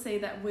will say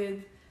that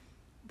with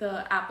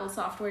the Apple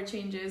software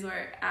changes or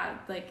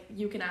like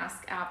you can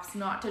ask apps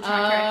not to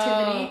track your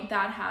activity,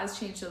 that has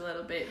changed a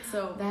little bit.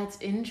 So that's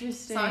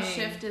interesting. Saw a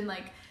shift in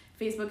like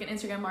Facebook and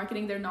Instagram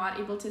marketing. They're not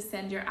able to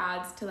send your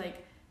ads to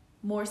like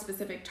more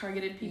specific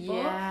targeted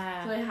people.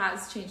 So it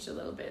has changed a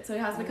little bit. So it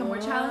has become more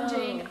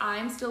challenging.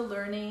 I'm still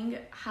learning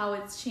how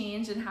it's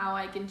changed and how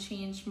I can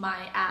change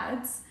my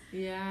ads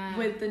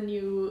with the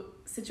new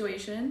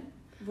situation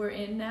we're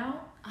in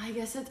now. I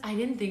guess I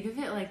didn't think of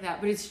it like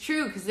that, but it's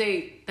true because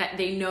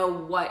they know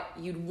what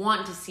you'd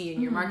want to see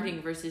in your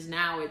marketing versus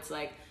now it's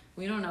like,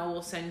 we don't know,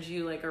 we'll send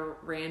you like a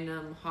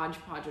random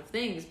hodgepodge of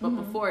things, but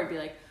before it'd be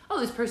like, oh,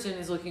 this person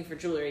is looking for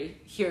jewelry,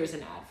 here's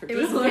an ad for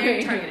jewelry. It was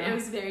very targeted. It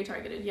was very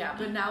targeted, yeah.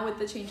 But now with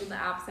the change in the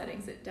app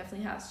settings, it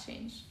definitely has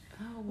changed.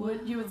 Oh, wow.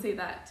 You would say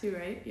that too,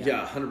 right?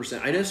 Yeah,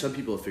 100%. I know some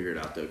people have figured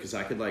it out though, because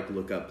I could like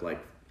look up like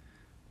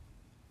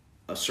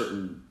a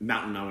certain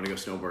mountain I want to go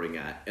snowboarding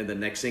at, and the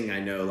next thing I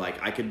know, like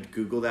I could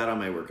Google that on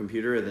my work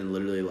computer, and then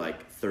literally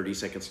like 30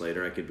 seconds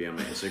later I could be on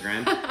my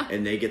Instagram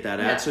and they get that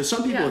ad. So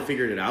some people have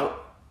figured it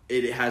out.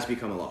 It has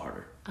become a lot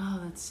harder. Oh,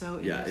 that's so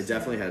interesting. Yeah, it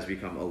definitely has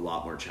become a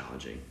lot more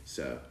challenging.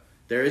 So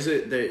there's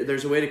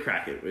a way to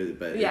crack it,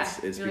 but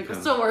it's become... We're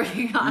still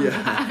working on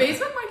that.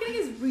 Facebook marketing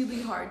is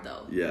really hard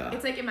though. Yeah.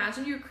 It's like,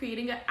 imagine you're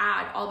creating an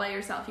ad all by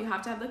yourself. You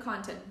have to have the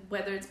content,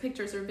 whether it's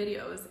pictures or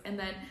videos, and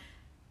then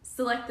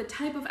select the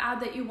type of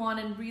ad that you want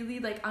and really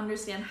like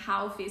understand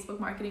how Facebook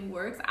marketing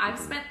works. I've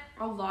spent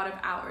a lot of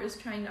hours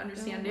trying to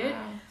understand it.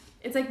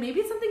 It's like, maybe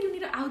it's something you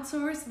need to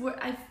outsource.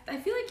 I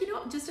feel like, you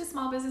know, just as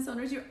small business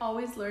owners, you're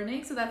always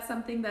learning. So that's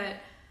something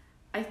that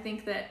I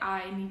think that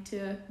I need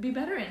to be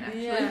better in,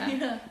 actually.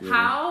 Yeah.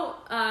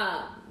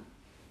 How,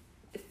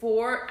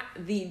 for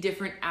the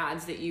different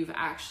ads that you've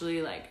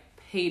actually like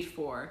paid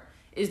for,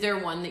 is there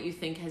one that you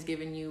think has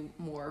given you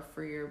more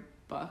for your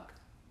buck?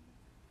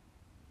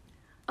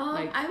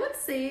 I would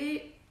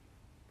say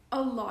a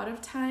lot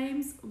of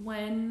times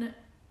when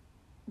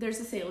there's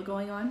a sale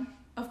going on,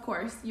 of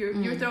course, you're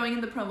throwing in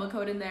the promo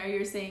code in there,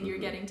 you're saying you're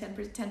getting 10%,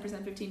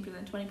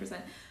 15%,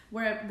 20%,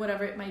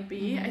 whatever it might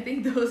be. I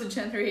think those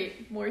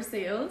generate more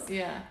sales.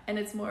 Yeah. And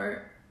it's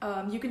more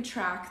You can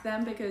track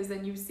them because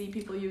then you see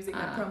people using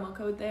that promo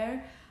code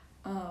there.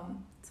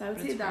 So I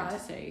would say it's hard that.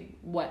 to say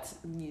what's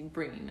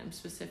bringing them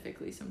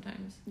specifically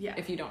sometimes. Yeah.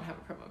 If you don't have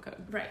a promo code.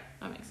 Right.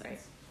 That makes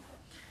sense.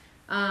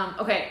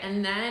 Okay,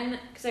 and then,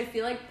 because I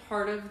feel like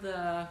part of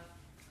the,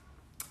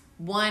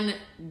 one,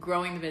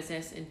 growing the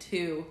business, and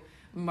two,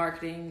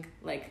 marketing,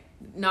 like,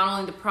 not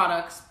only the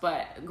products,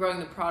 but growing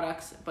the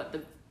products, but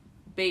the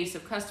base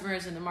of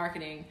customers and the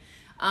marketing,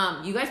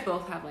 you guys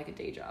both have, like, a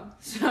day job.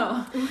 So,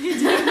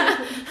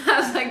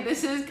 I was like,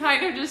 this is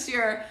kind of just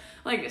your,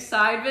 like,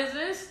 side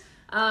business,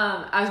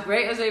 as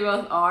great as they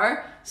both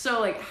are.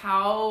 So, like,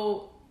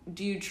 how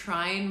do you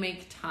try and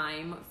make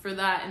time for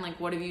that? And, like,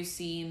 what have you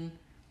seen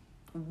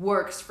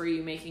works for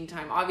you making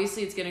time?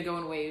 Obviously it's going to go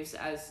in waves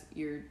as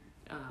your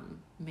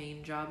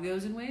main job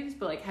goes in waves,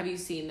 but like, have you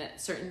seen that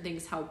certain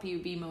things help you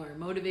be more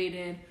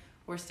motivated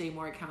or stay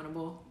more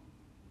accountable?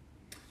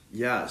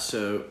 Yeah,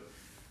 so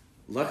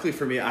luckily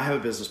for me, I have a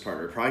business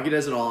partner. Pragya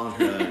does it all on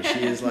her own.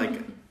 She is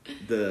like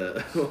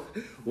the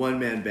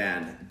one-man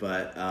band,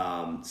 but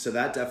so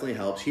that definitely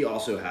helps. He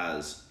also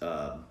has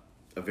a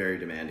very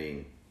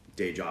demanding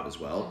day job as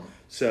well,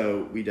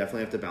 so we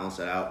definitely have to balance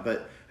that out.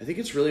 But I think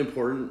it's really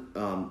important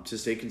to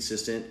stay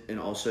consistent, and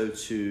also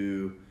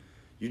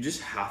you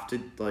just have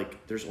to,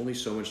 like, there's only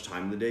so much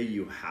time in the day.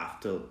 You have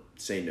to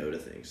say no to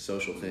things,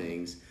 social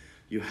things.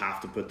 You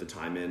have to put the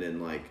time in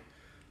and, like,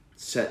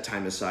 set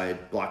time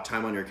aside, block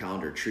time on your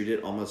calendar, treat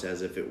it almost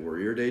as if it were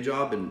your day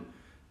job, and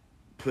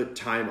put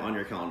time on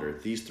your calendar.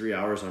 These 3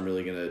 hours, I'm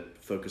really going to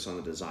focus on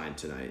the design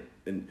tonight.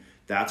 And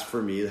that's,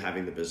 for me,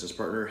 having the business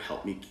partner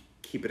help me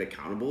keep it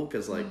accountable,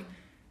 because, like,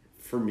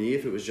 for me,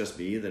 if it was just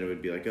me, then it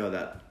would be like, oh,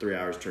 that 3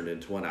 hours turned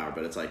into 1 hour.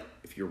 But it's like,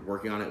 if you're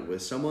working on it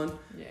with someone,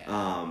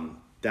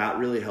 that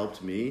really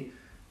helped me.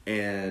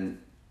 And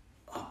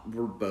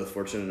we're both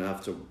fortunate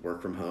enough to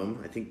work from home.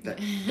 I think that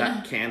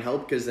can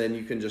help, because then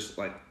you can just,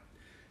 like,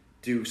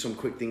 do some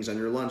quick things on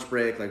your lunch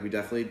break. Like, we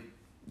definitely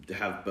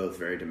have both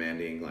very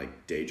demanding,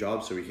 like, day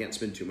jobs, so we can't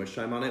spend too much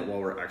time on it while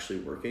we're actually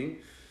working.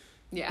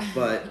 Yeah.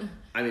 But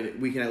I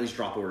mean, we can at least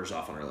drop orders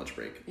off on our lunch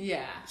break.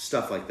 Yeah.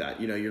 Stuff like that.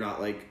 You know, you're not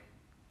like,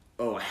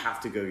 oh, I have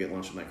to go get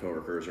lunch with my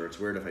coworkers, or it's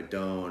weird if I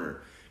don't,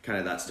 or kind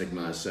of that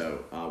stigma.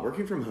 So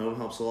working from home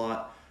helps a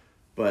lot.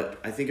 But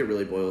I think it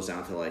really boils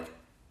down to, like,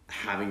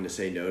 having to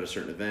say no to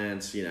certain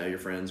events. You know, your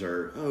friends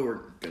are, oh,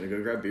 we're going to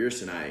go grab beers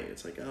tonight.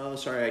 It's like, oh,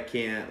 sorry, I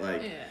can't.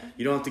 Like,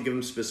 you don't have to give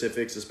them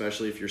specifics,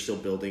 especially if you're still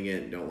building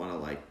it and don't want to,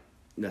 like,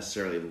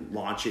 necessarily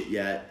launch it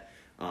yet.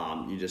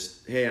 You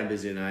just, hey, I'm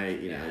busy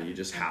tonight. You know, you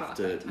just have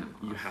to,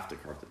 you have to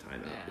carve the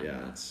time out.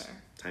 Yeah, it's fair.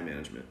 Time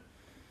management.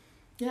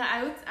 Yeah,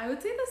 I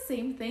would say the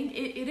same thing.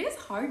 It is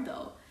hard,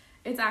 though.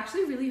 It's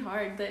actually really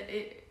hard that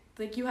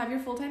like, you have your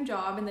full-time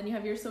job, and then you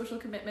have your social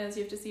commitments.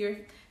 You have to see your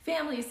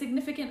family,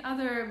 significant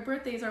other,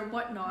 birthdays or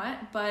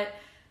whatnot. But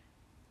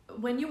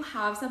when you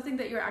have something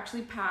that you're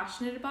actually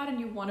passionate about and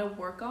you want to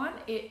work on,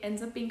 it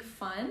ends up being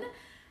fun,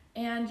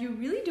 and you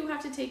really do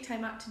have to take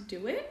time out to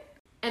do it.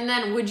 And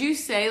then would you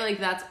say, like,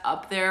 that's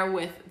up there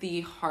with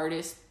the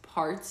hardest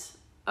parts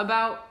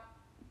about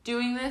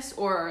doing this?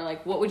 Or,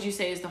 like, what would you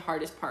say is the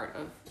hardest part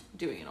of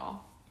doing it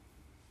all?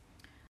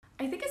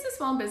 I think as a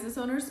small business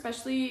owner,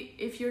 especially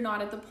if you're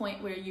not at the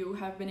point where you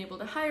have been able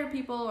to hire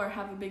people or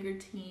have a bigger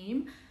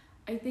team,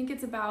 I think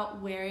it's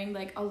about wearing,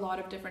 like, a lot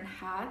of different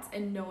hats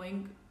and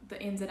knowing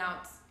the ins and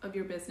outs of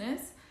your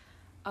business,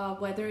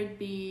 whether it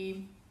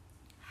be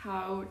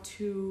how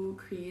to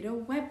create a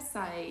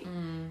website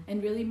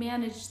and really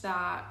manage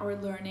that, or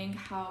learning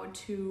how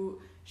to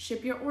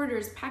ship your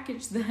orders,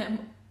 package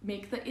them,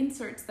 make the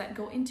inserts that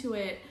go into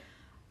it.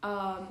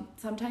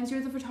 Sometimes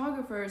you're the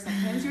photographer,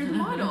 sometimes you're the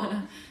model.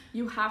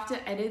 You have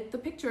to edit the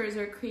pictures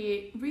or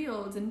create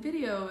reels and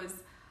videos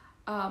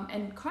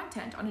and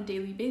content on a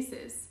daily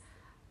basis.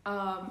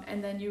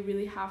 And then you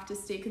really have to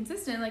stay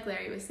consistent, like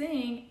Larry was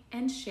saying,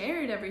 and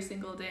share it every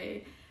single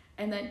day.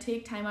 And then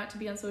take time out to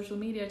be on social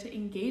media to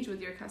engage with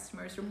your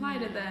customers, reply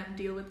to them,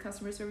 deal with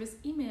customer service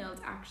emails,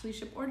 actually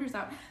ship orders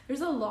out.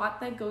 There's a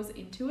lot that goes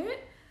into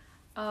it.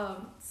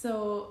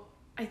 So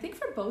I think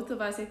for both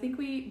of us, I think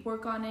we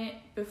work on it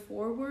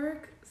before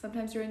work.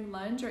 Sometimes during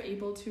lunch, are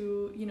able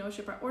to, you know,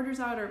 ship our orders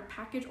out or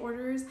package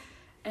orders.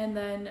 And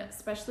then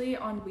especially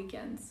on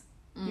weekends,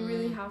 you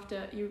really have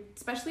to,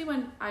 especially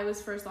when I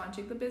was first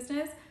launching the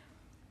business,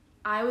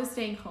 I was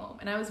staying home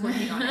and I was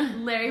working on it.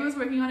 Larry was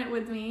working on it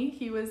with me.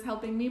 He was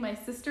helping me. My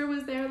sister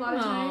was there a lot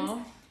of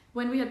times.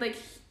 When we had, like,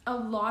 a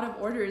lot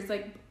of orders,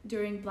 like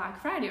during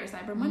Black Friday or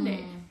Cyber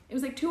Monday, it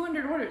was like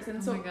 200 orders.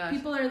 And so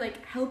people are,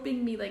 like,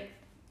 helping me, like,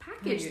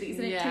 package these,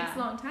 and it takes a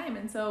long time.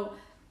 And so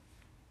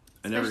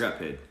I never got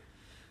paid.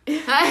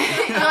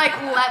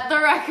 Like, let the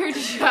record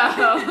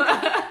show.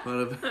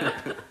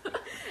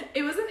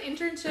 It was an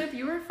internship.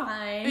 You were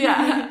fine.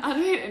 Yeah,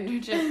 unpaid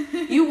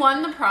internship. You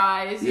won the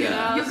prize. You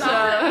know, you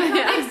got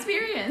the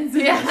experience.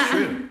 Yeah, that's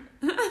true.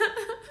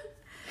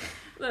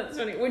 That's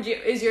funny.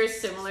 Is yours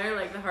similar?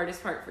 Like, the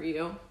hardest part for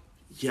you?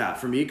 Yeah,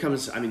 for me it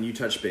comes, I mean, you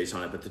touched base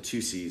on it, but the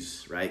 2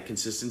 C's, right?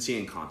 Consistency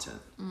and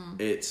content.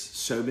 It's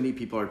so many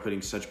people are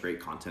putting such great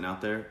content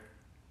out there,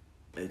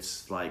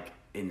 it's like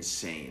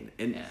insane.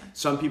 And Yeah.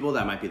 some people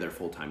that might be their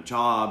full-time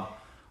job.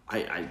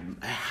 It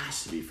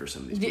has to be for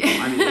some of these people.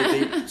 I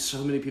mean,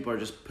 so many people are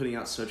just putting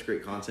out such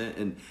great content,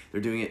 and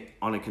they're doing it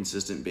on a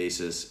consistent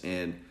basis,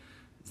 and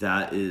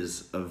that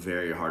is a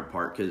very hard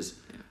part, because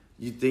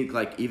you think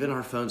like even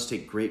our phones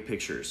take great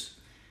pictures,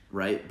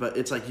 right? But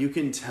it's like you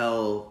can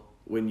tell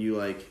when you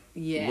like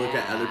look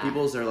at other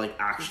people's, they're like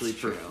actually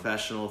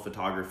professional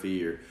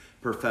photography or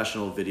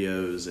professional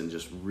videos, and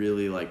just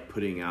really like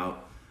putting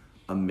out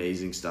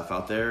amazing stuff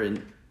out there.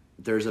 And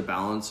there's a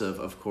balance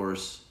of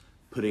course,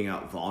 putting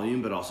out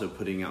volume, but also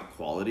putting out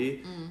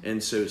quality.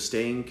 And so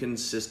staying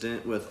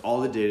consistent with all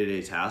the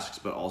day-to-day tasks,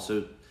 but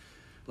also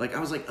like, I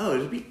was like,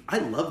 I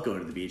love going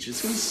to the beach.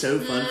 It's going to be so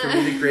fun for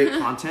me to create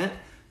content.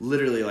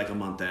 Literally like a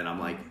month in, I'm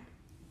like,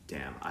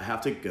 damn, I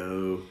have to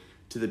go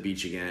to the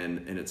beach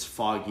again, and it's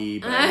foggy,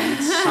 but I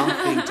need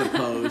something to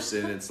post.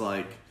 And it's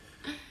like,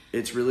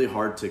 it's really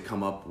hard to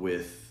come up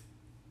with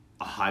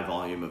a high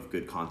volume of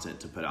good content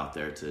to put out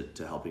there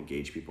to help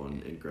engage people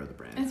and grow the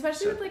brand. And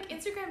especially with like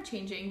Instagram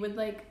changing, with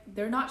like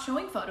they're not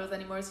showing photos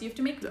anymore, so you have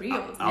to make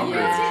reels. Algorithms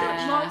Reels take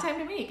change. a long time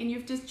to make, and you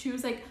have to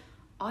choose like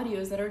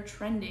audios that are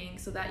trending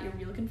so that your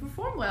reel can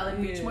perform well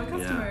and reach more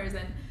customers.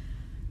 And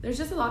there's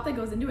just a lot that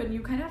goes into it, and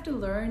you kind of have to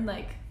learn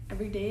like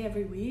every day,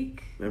 every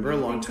week. Remember a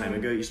long time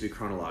ago, it used to be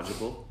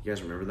chronological? You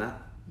guys remember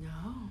that? No.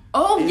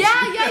 Oh It's-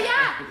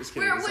 yeah. Just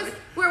kidding,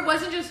 Where it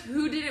wasn't just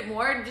who did it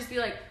more, and just be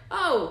like,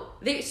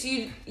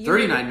 you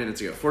 39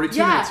 minutes ago, 42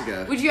 minutes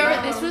ago. Would you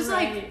ever? This was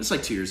like, It's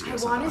like 2 years ago.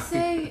 I want to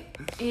say,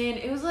 and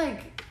it was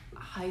like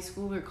high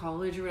school or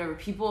college or whatever.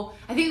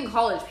 I think in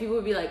college, people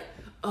would be like,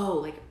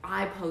 like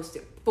I post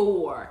at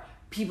 4,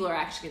 people are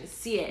actually going to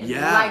see it and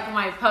like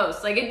my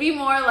post. Like it'd be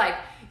more like,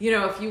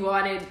 if you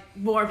wanted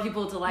more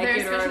people to like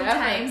There's it or special whatever.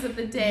 times of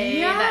the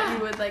day that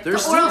you would like.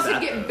 There's Or else still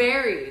it'd that, get though.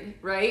 buried,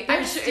 right? There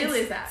I'm sure still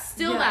it's is that.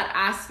 still Yeah. that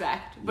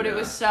aspect, but it Yeah.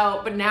 was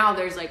but now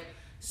there's like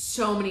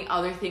so many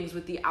other things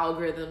with the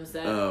algorithms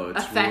that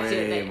it's affect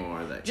way it. That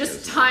more that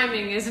just goes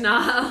timing is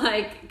not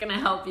like gonna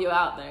help you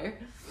out there.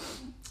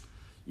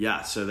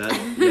 Yeah, so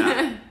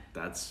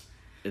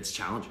it's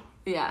challenging.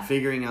 Yeah.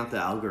 Figuring out the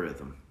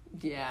algorithm,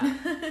 Yeah.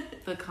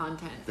 The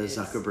content. the is-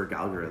 Zuckerberg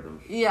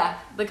algorithm. Yeah,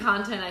 the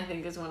content I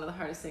think is one of the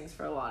hardest things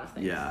for a lot of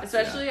things. Yeah,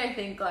 Especially I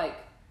think like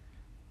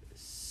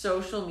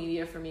social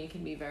media for me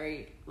can be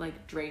very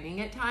like draining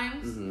at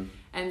times. Mm-hmm.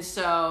 And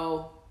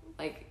so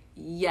like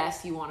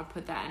yes, you want to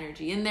put that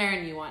energy in there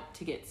and you want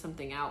to get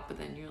something out, but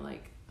then you're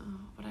like,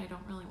 but I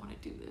don't really want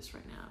to do this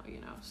right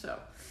now, So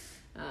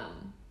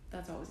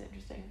that's always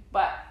interesting.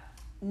 But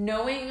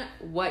knowing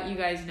what you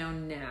guys know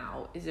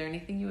now, is there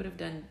anything you would have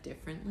done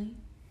differently?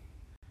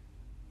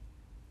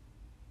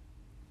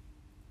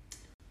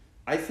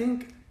 I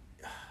think,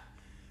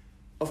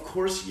 of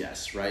course,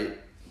 yes, right?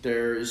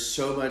 There is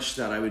so much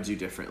that I would do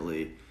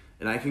differently,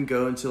 and I can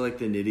go into like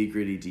the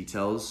nitty-gritty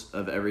details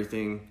of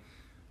everything.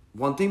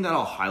 One thing that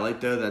I'll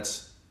highlight though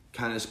that's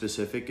kind of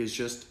specific is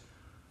just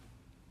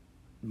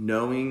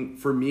knowing,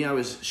 for me, I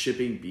was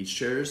shipping beach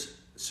chairs,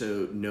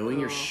 so knowing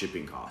your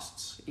shipping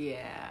costs.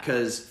 Yeah.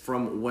 Because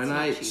from when It's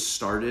not I cheap.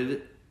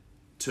 started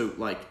to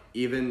like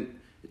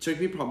it took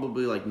me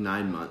probably like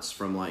 9 months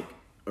from like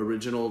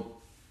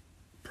original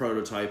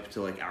prototype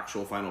to like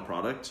actual final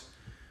product,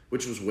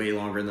 which was way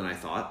longer than I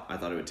thought. I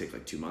thought it would take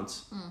like 2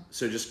 months.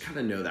 So just kind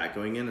of know that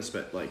going in,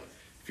 like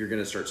if you're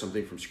going to start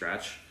something from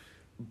scratch.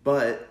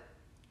 But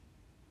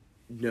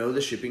know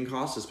the shipping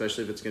costs,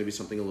 especially if it's going to be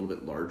something a little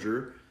bit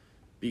larger,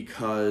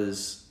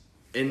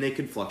 and they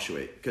could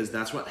fluctuate, because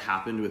that's what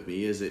happened with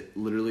me. Is it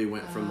literally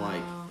went from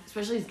like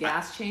especially as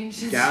gas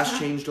changed. and gas stuff.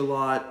 changed a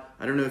lot.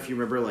 I don't know if you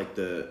remember like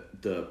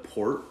the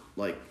port,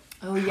 like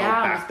Oh, how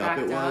yeah, it was backed up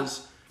it backed up.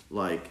 was.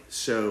 Like,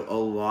 so a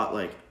lot,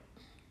 like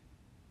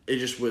it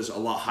just was a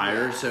lot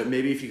higher. Yeah. So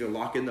maybe if you could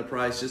lock in the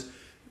price, just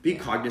be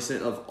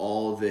cognizant of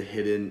all the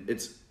hidden,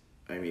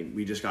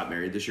 we just got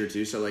married this year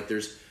too. So like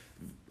there's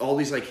all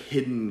these like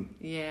hidden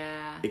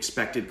Yeah.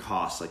 expected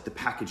costs, like the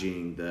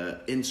packaging,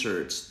 the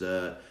inserts,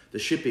 the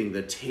shipping,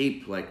 the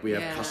tape, like we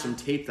have Yeah. custom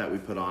tape that we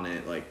put on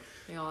it. Like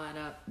They all add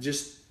up.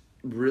 just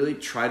really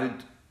try to,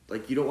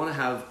 like, you don't want to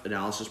have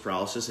analysis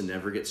paralysis and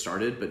never get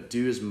started, but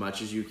do as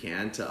much as you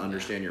can to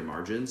understand your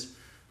margins.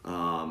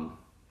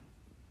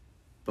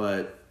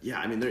 But yeah,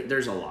 I mean,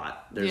 there's a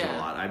lot. There's a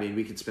lot. I mean,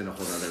 we could spend a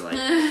whole other, like,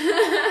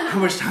 how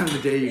much time of the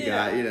day you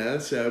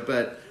got, So,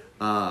 but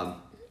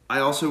I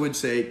also would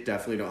say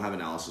definitely don't have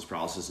analysis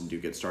paralysis and do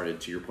get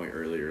started. To your point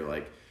earlier,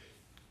 like,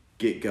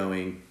 get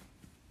going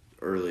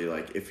early.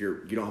 Like, if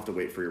you don't have to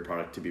wait for your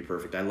product to be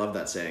perfect. I love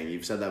that saying.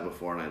 You've said that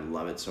before, and I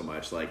love it so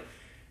much. Like,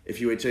 if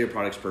you wait till your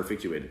product's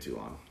perfect, you waited too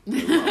long. I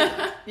love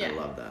that. Yeah. I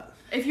love that.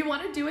 If you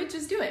want to do it,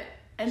 just do it.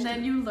 And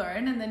then you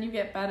learn, and then you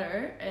get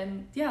better.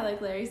 And yeah,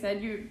 like Larry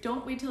said, you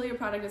don't wait till your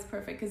product is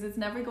perfect, because it's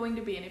never going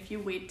to be. And if you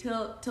wait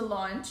till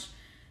launch,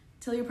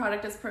 till your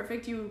product is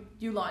perfect, you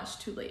launch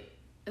too late,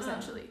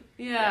 essentially.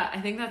 Yeah,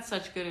 I think that's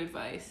such good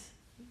advice.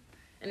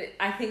 And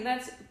I think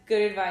that's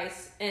good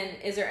advice. And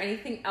is there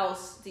anything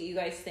else that you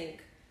guys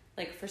think,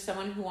 like for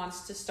someone who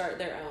wants to start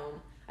their own?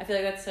 I feel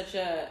like that's such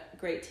a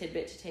great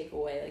tidbit to take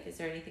away. Like, is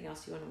there anything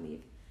else you want to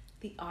leave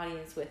the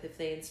audience with if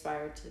they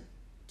inspire to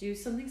do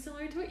something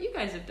similar to what you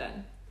guys have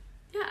done?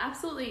 Yeah,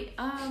 absolutely.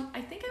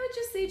 I think I would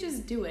just say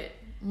just do it.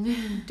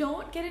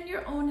 Don't get in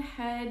your own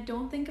head.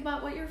 Don't think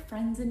about what your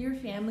friends and your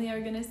family are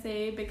going to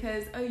say,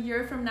 because a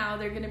year from now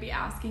they're going to be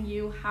asking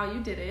you how you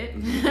did it.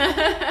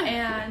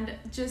 And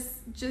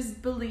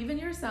just believe in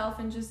yourself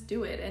and just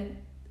do it, and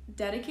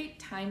dedicate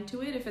time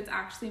to it if it's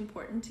actually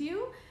important to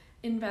you.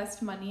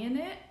 Invest money in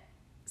it.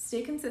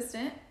 Stay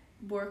consistent.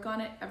 Work on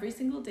it every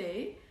single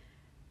day.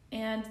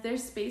 And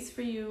there's space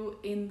for you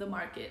in the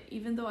market.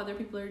 Even though other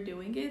people are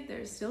doing it,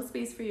 there's still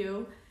space for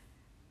you.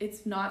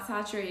 It's not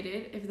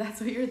saturated, if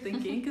that's what you're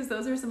thinking, because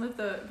those are some of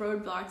the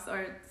roadblocks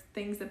or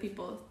things that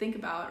people think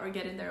about or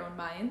get in their own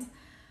minds.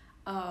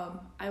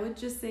 I would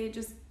just say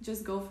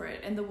just go for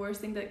it. And the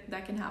worst thing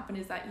that can happen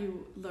is that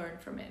you learn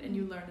from it, and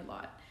you learn a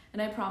lot.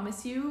 And I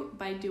promise you,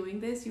 by doing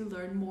this, you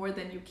learn more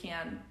than you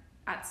can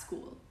at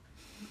school.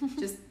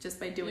 just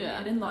by doing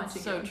it and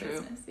launching your own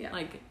business. Yeah.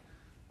 Like,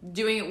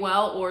 doing it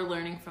well or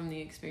learning from the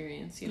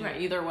experience, you know.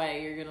 Right. Either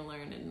way, you're gonna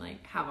learn and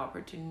like have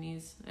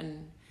opportunities,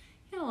 and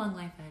you got a long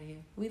life ahead of you.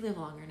 We live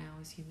longer now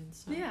as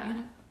humans, so Yeah. you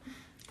know,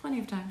 plenty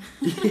of time.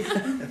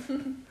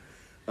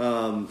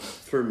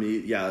 For me,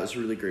 yeah, that's a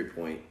really great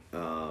point.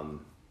 To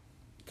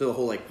the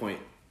whole like point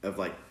of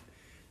like,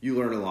 you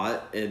learn a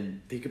lot,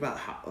 and think about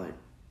how like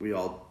we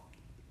all,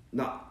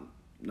 not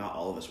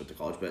all of us went to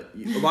college, but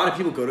a lot of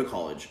people go to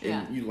college,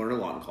 and you learn a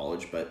lot in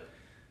college, but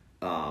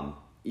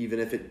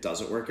even if it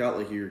doesn't work out,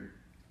 like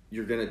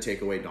you're gonna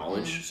take away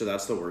knowledge, so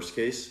that's the worst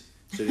case.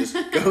 So just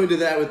go into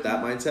that with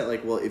that mindset,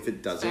 like, well, if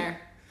it doesn't,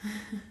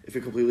 if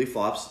it completely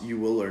flops, you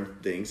will learn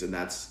things, and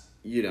that's,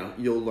 you know,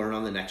 you'll learn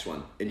on the next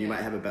one, and you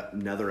might have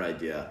another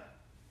idea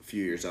a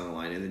few years down the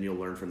line, and then you'll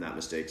learn from that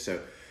mistake. So,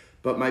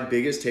 but my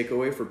biggest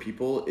takeaway for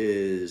people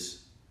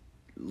is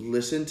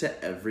listen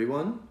to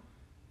everyone,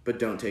 but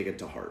don't take it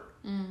to heart.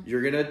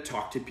 You're gonna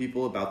talk to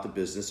people about the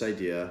business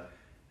idea,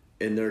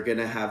 and they're going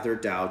to have their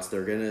doubts.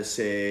 They're going to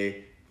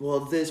say,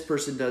 well, this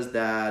person does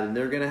that. And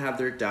they're going to have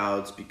their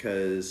doubts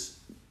because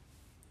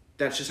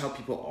that's just how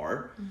people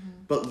are.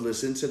 But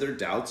listen to their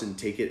doubts and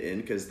take it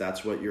in, because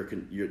that's what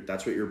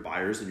that's what your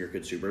buyers and your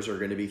consumers are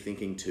going to be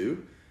thinking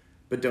too.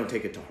 But don't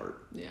take it to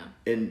heart. Yeah.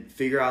 And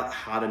figure out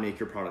how to make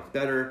your product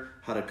better,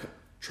 how to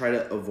try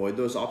to avoid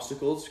those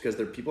obstacles, because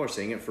people are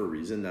saying it for a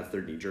reason. That's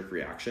their knee-jerk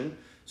reaction.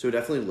 So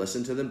definitely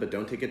listen to them, but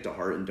don't take it to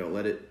heart, and don't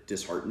let it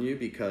dishearten you,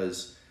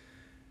 because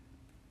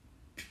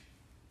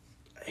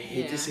I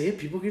hate to say it,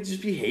 people could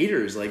just be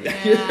haters. Like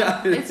that.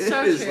 Yeah, it's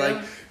so true.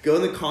 Like, go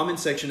in the comment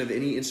section of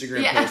any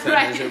Instagram post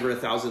that has over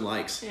 1,000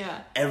 likes.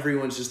 Yeah.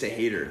 Everyone's just a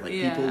hater. Like,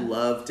 people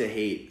love to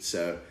hate.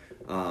 So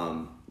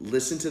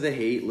listen to the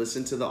hate,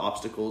 listen to the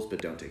obstacles,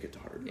 but don't take it to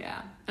heart.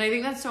 Yeah. And I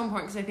think that's so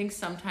important, because I think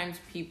sometimes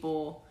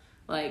people,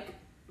 like,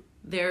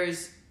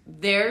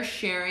 they're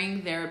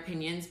sharing their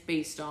opinions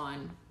based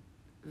on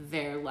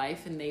their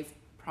life, and they've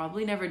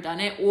probably never done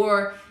it,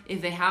 or if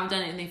they have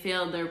done it and they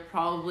failed, they're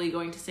probably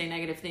going to say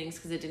negative things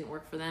because it didn't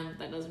work for them.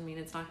 That doesn't mean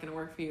it's not going to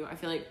work for you. I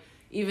feel like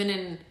even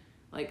in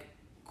like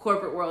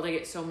corporate world, I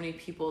get so many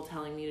people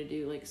telling me to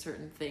do like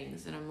certain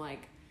things, and I'm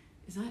like,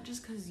 is that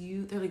just because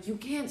they're like, you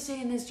can't stay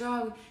in this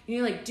job,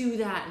 you like do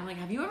that, and I'm like,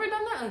 have you ever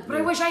done that? Like, but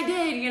I wish I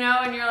did, you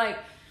know. And you're like,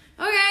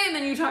 okay, and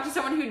then you talk to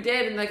someone who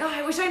did, and like, oh,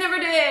 I wish I never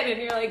did, and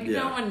you're like,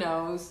 no one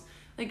knows.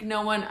 Like,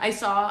 no one. I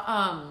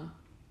saw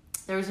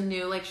there was a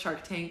new like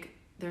Shark Tank.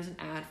 There's an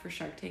ad for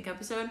Shark Tank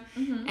episode,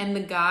 and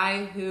the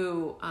guy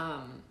who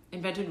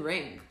invented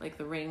Ring, like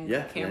the Ring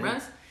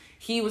cameras,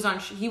 he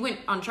went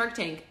on Shark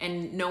Tank,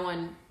 and no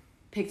one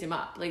picked him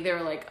up. Like, they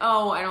were like,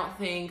 oh, I don't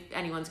think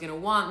anyone's gonna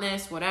want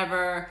this,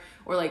 whatever,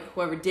 or like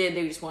whoever did,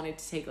 they just wanted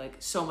to take like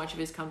so much of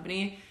his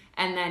company.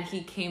 And then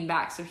he came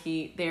back, so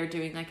they're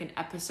doing like an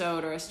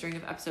episode or a string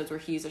of episodes where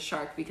he's a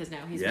shark, because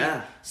now he's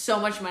made so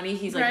much money,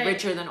 he's like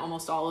richer than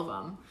almost all of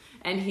them.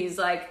 And he's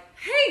like,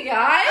 hey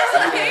guys,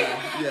 like,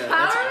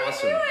 how are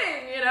we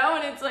doing? You know,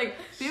 and it's like,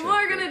 people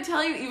are going to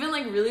tell you, even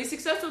like really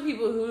successful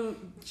people who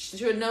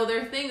should know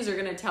their things are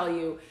going to tell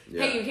you,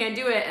 hey, you can't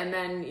do it. And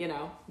then, you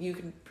know, you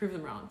can prove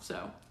them wrong.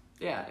 So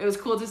yeah, it was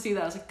cool to see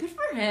that. I was like, good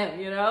for him,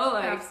 you know?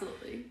 Like,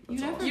 absolutely. You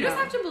awesome. just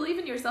have to believe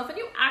in yourself, and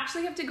you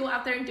actually have to go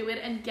out there and do it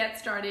and get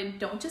started.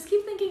 Don't just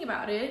keep thinking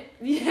about it.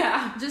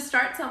 Yeah. Just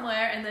start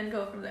somewhere and then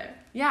go from there.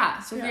 Yeah.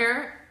 So if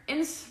you're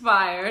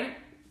inspired,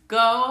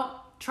 go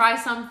try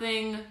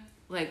something.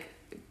 Like,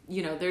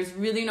 you know, there's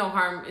really no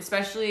harm,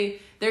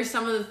 especially there's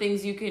some of the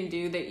things you can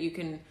do that you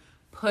can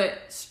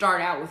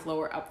start out with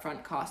lower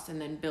upfront costs and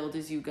then build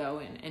as you go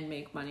and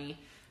make money.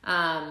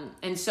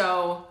 And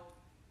so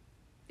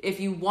if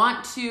you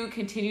want to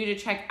continue to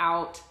check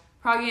out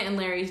Pragya and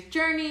Larry's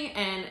journey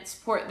and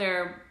support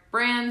their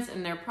brands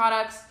and their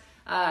products,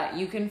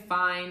 you can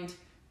find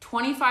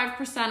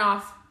 25%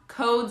 off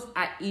codes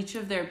at each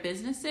of their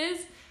businesses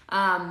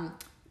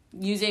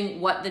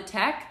using What the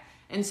Tech.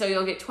 And so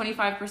you'll get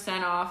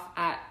 25% off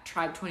at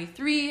Tribe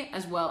 23,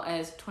 as well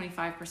as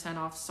 25%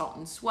 off Salt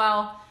and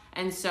Swell.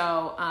 And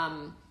so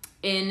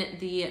In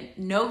the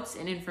notes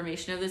and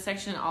information of this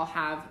section, I'll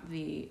have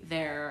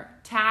their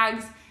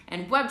tags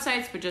and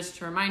websites, but just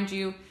to remind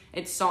you,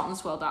 it's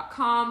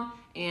saltandswell.com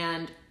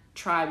and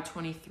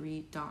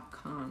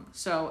tribe23.com.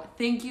 So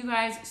thank you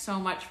guys so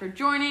much for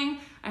joining.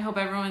 I hope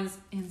everyone's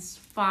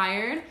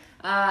inspired.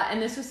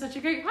 And this was such a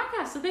great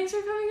podcast. So thanks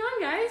for coming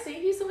on, guys.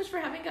 Thank you so much for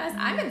having us.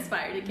 I'm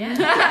inspired again.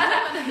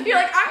 You're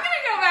like, I'm going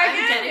to go back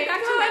in. Getting back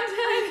to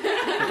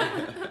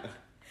 110.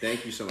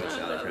 Thank you so much,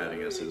 Sally, for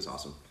having us. It was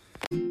awesome.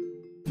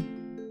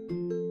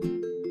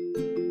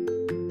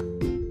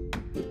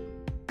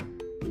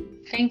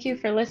 Thank you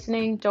for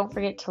listening. Don't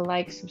forget to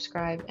like,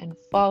 subscribe, and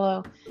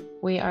follow.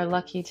 We are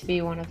lucky to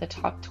be one of the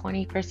top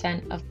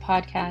 20% of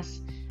podcasts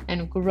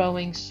and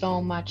growing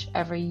so much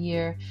every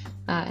year.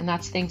 And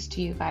that's thanks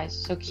to you guys.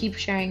 So keep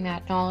sharing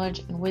that knowledge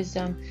and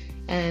wisdom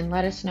and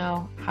let us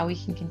know how we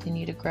can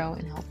continue to grow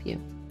and help you.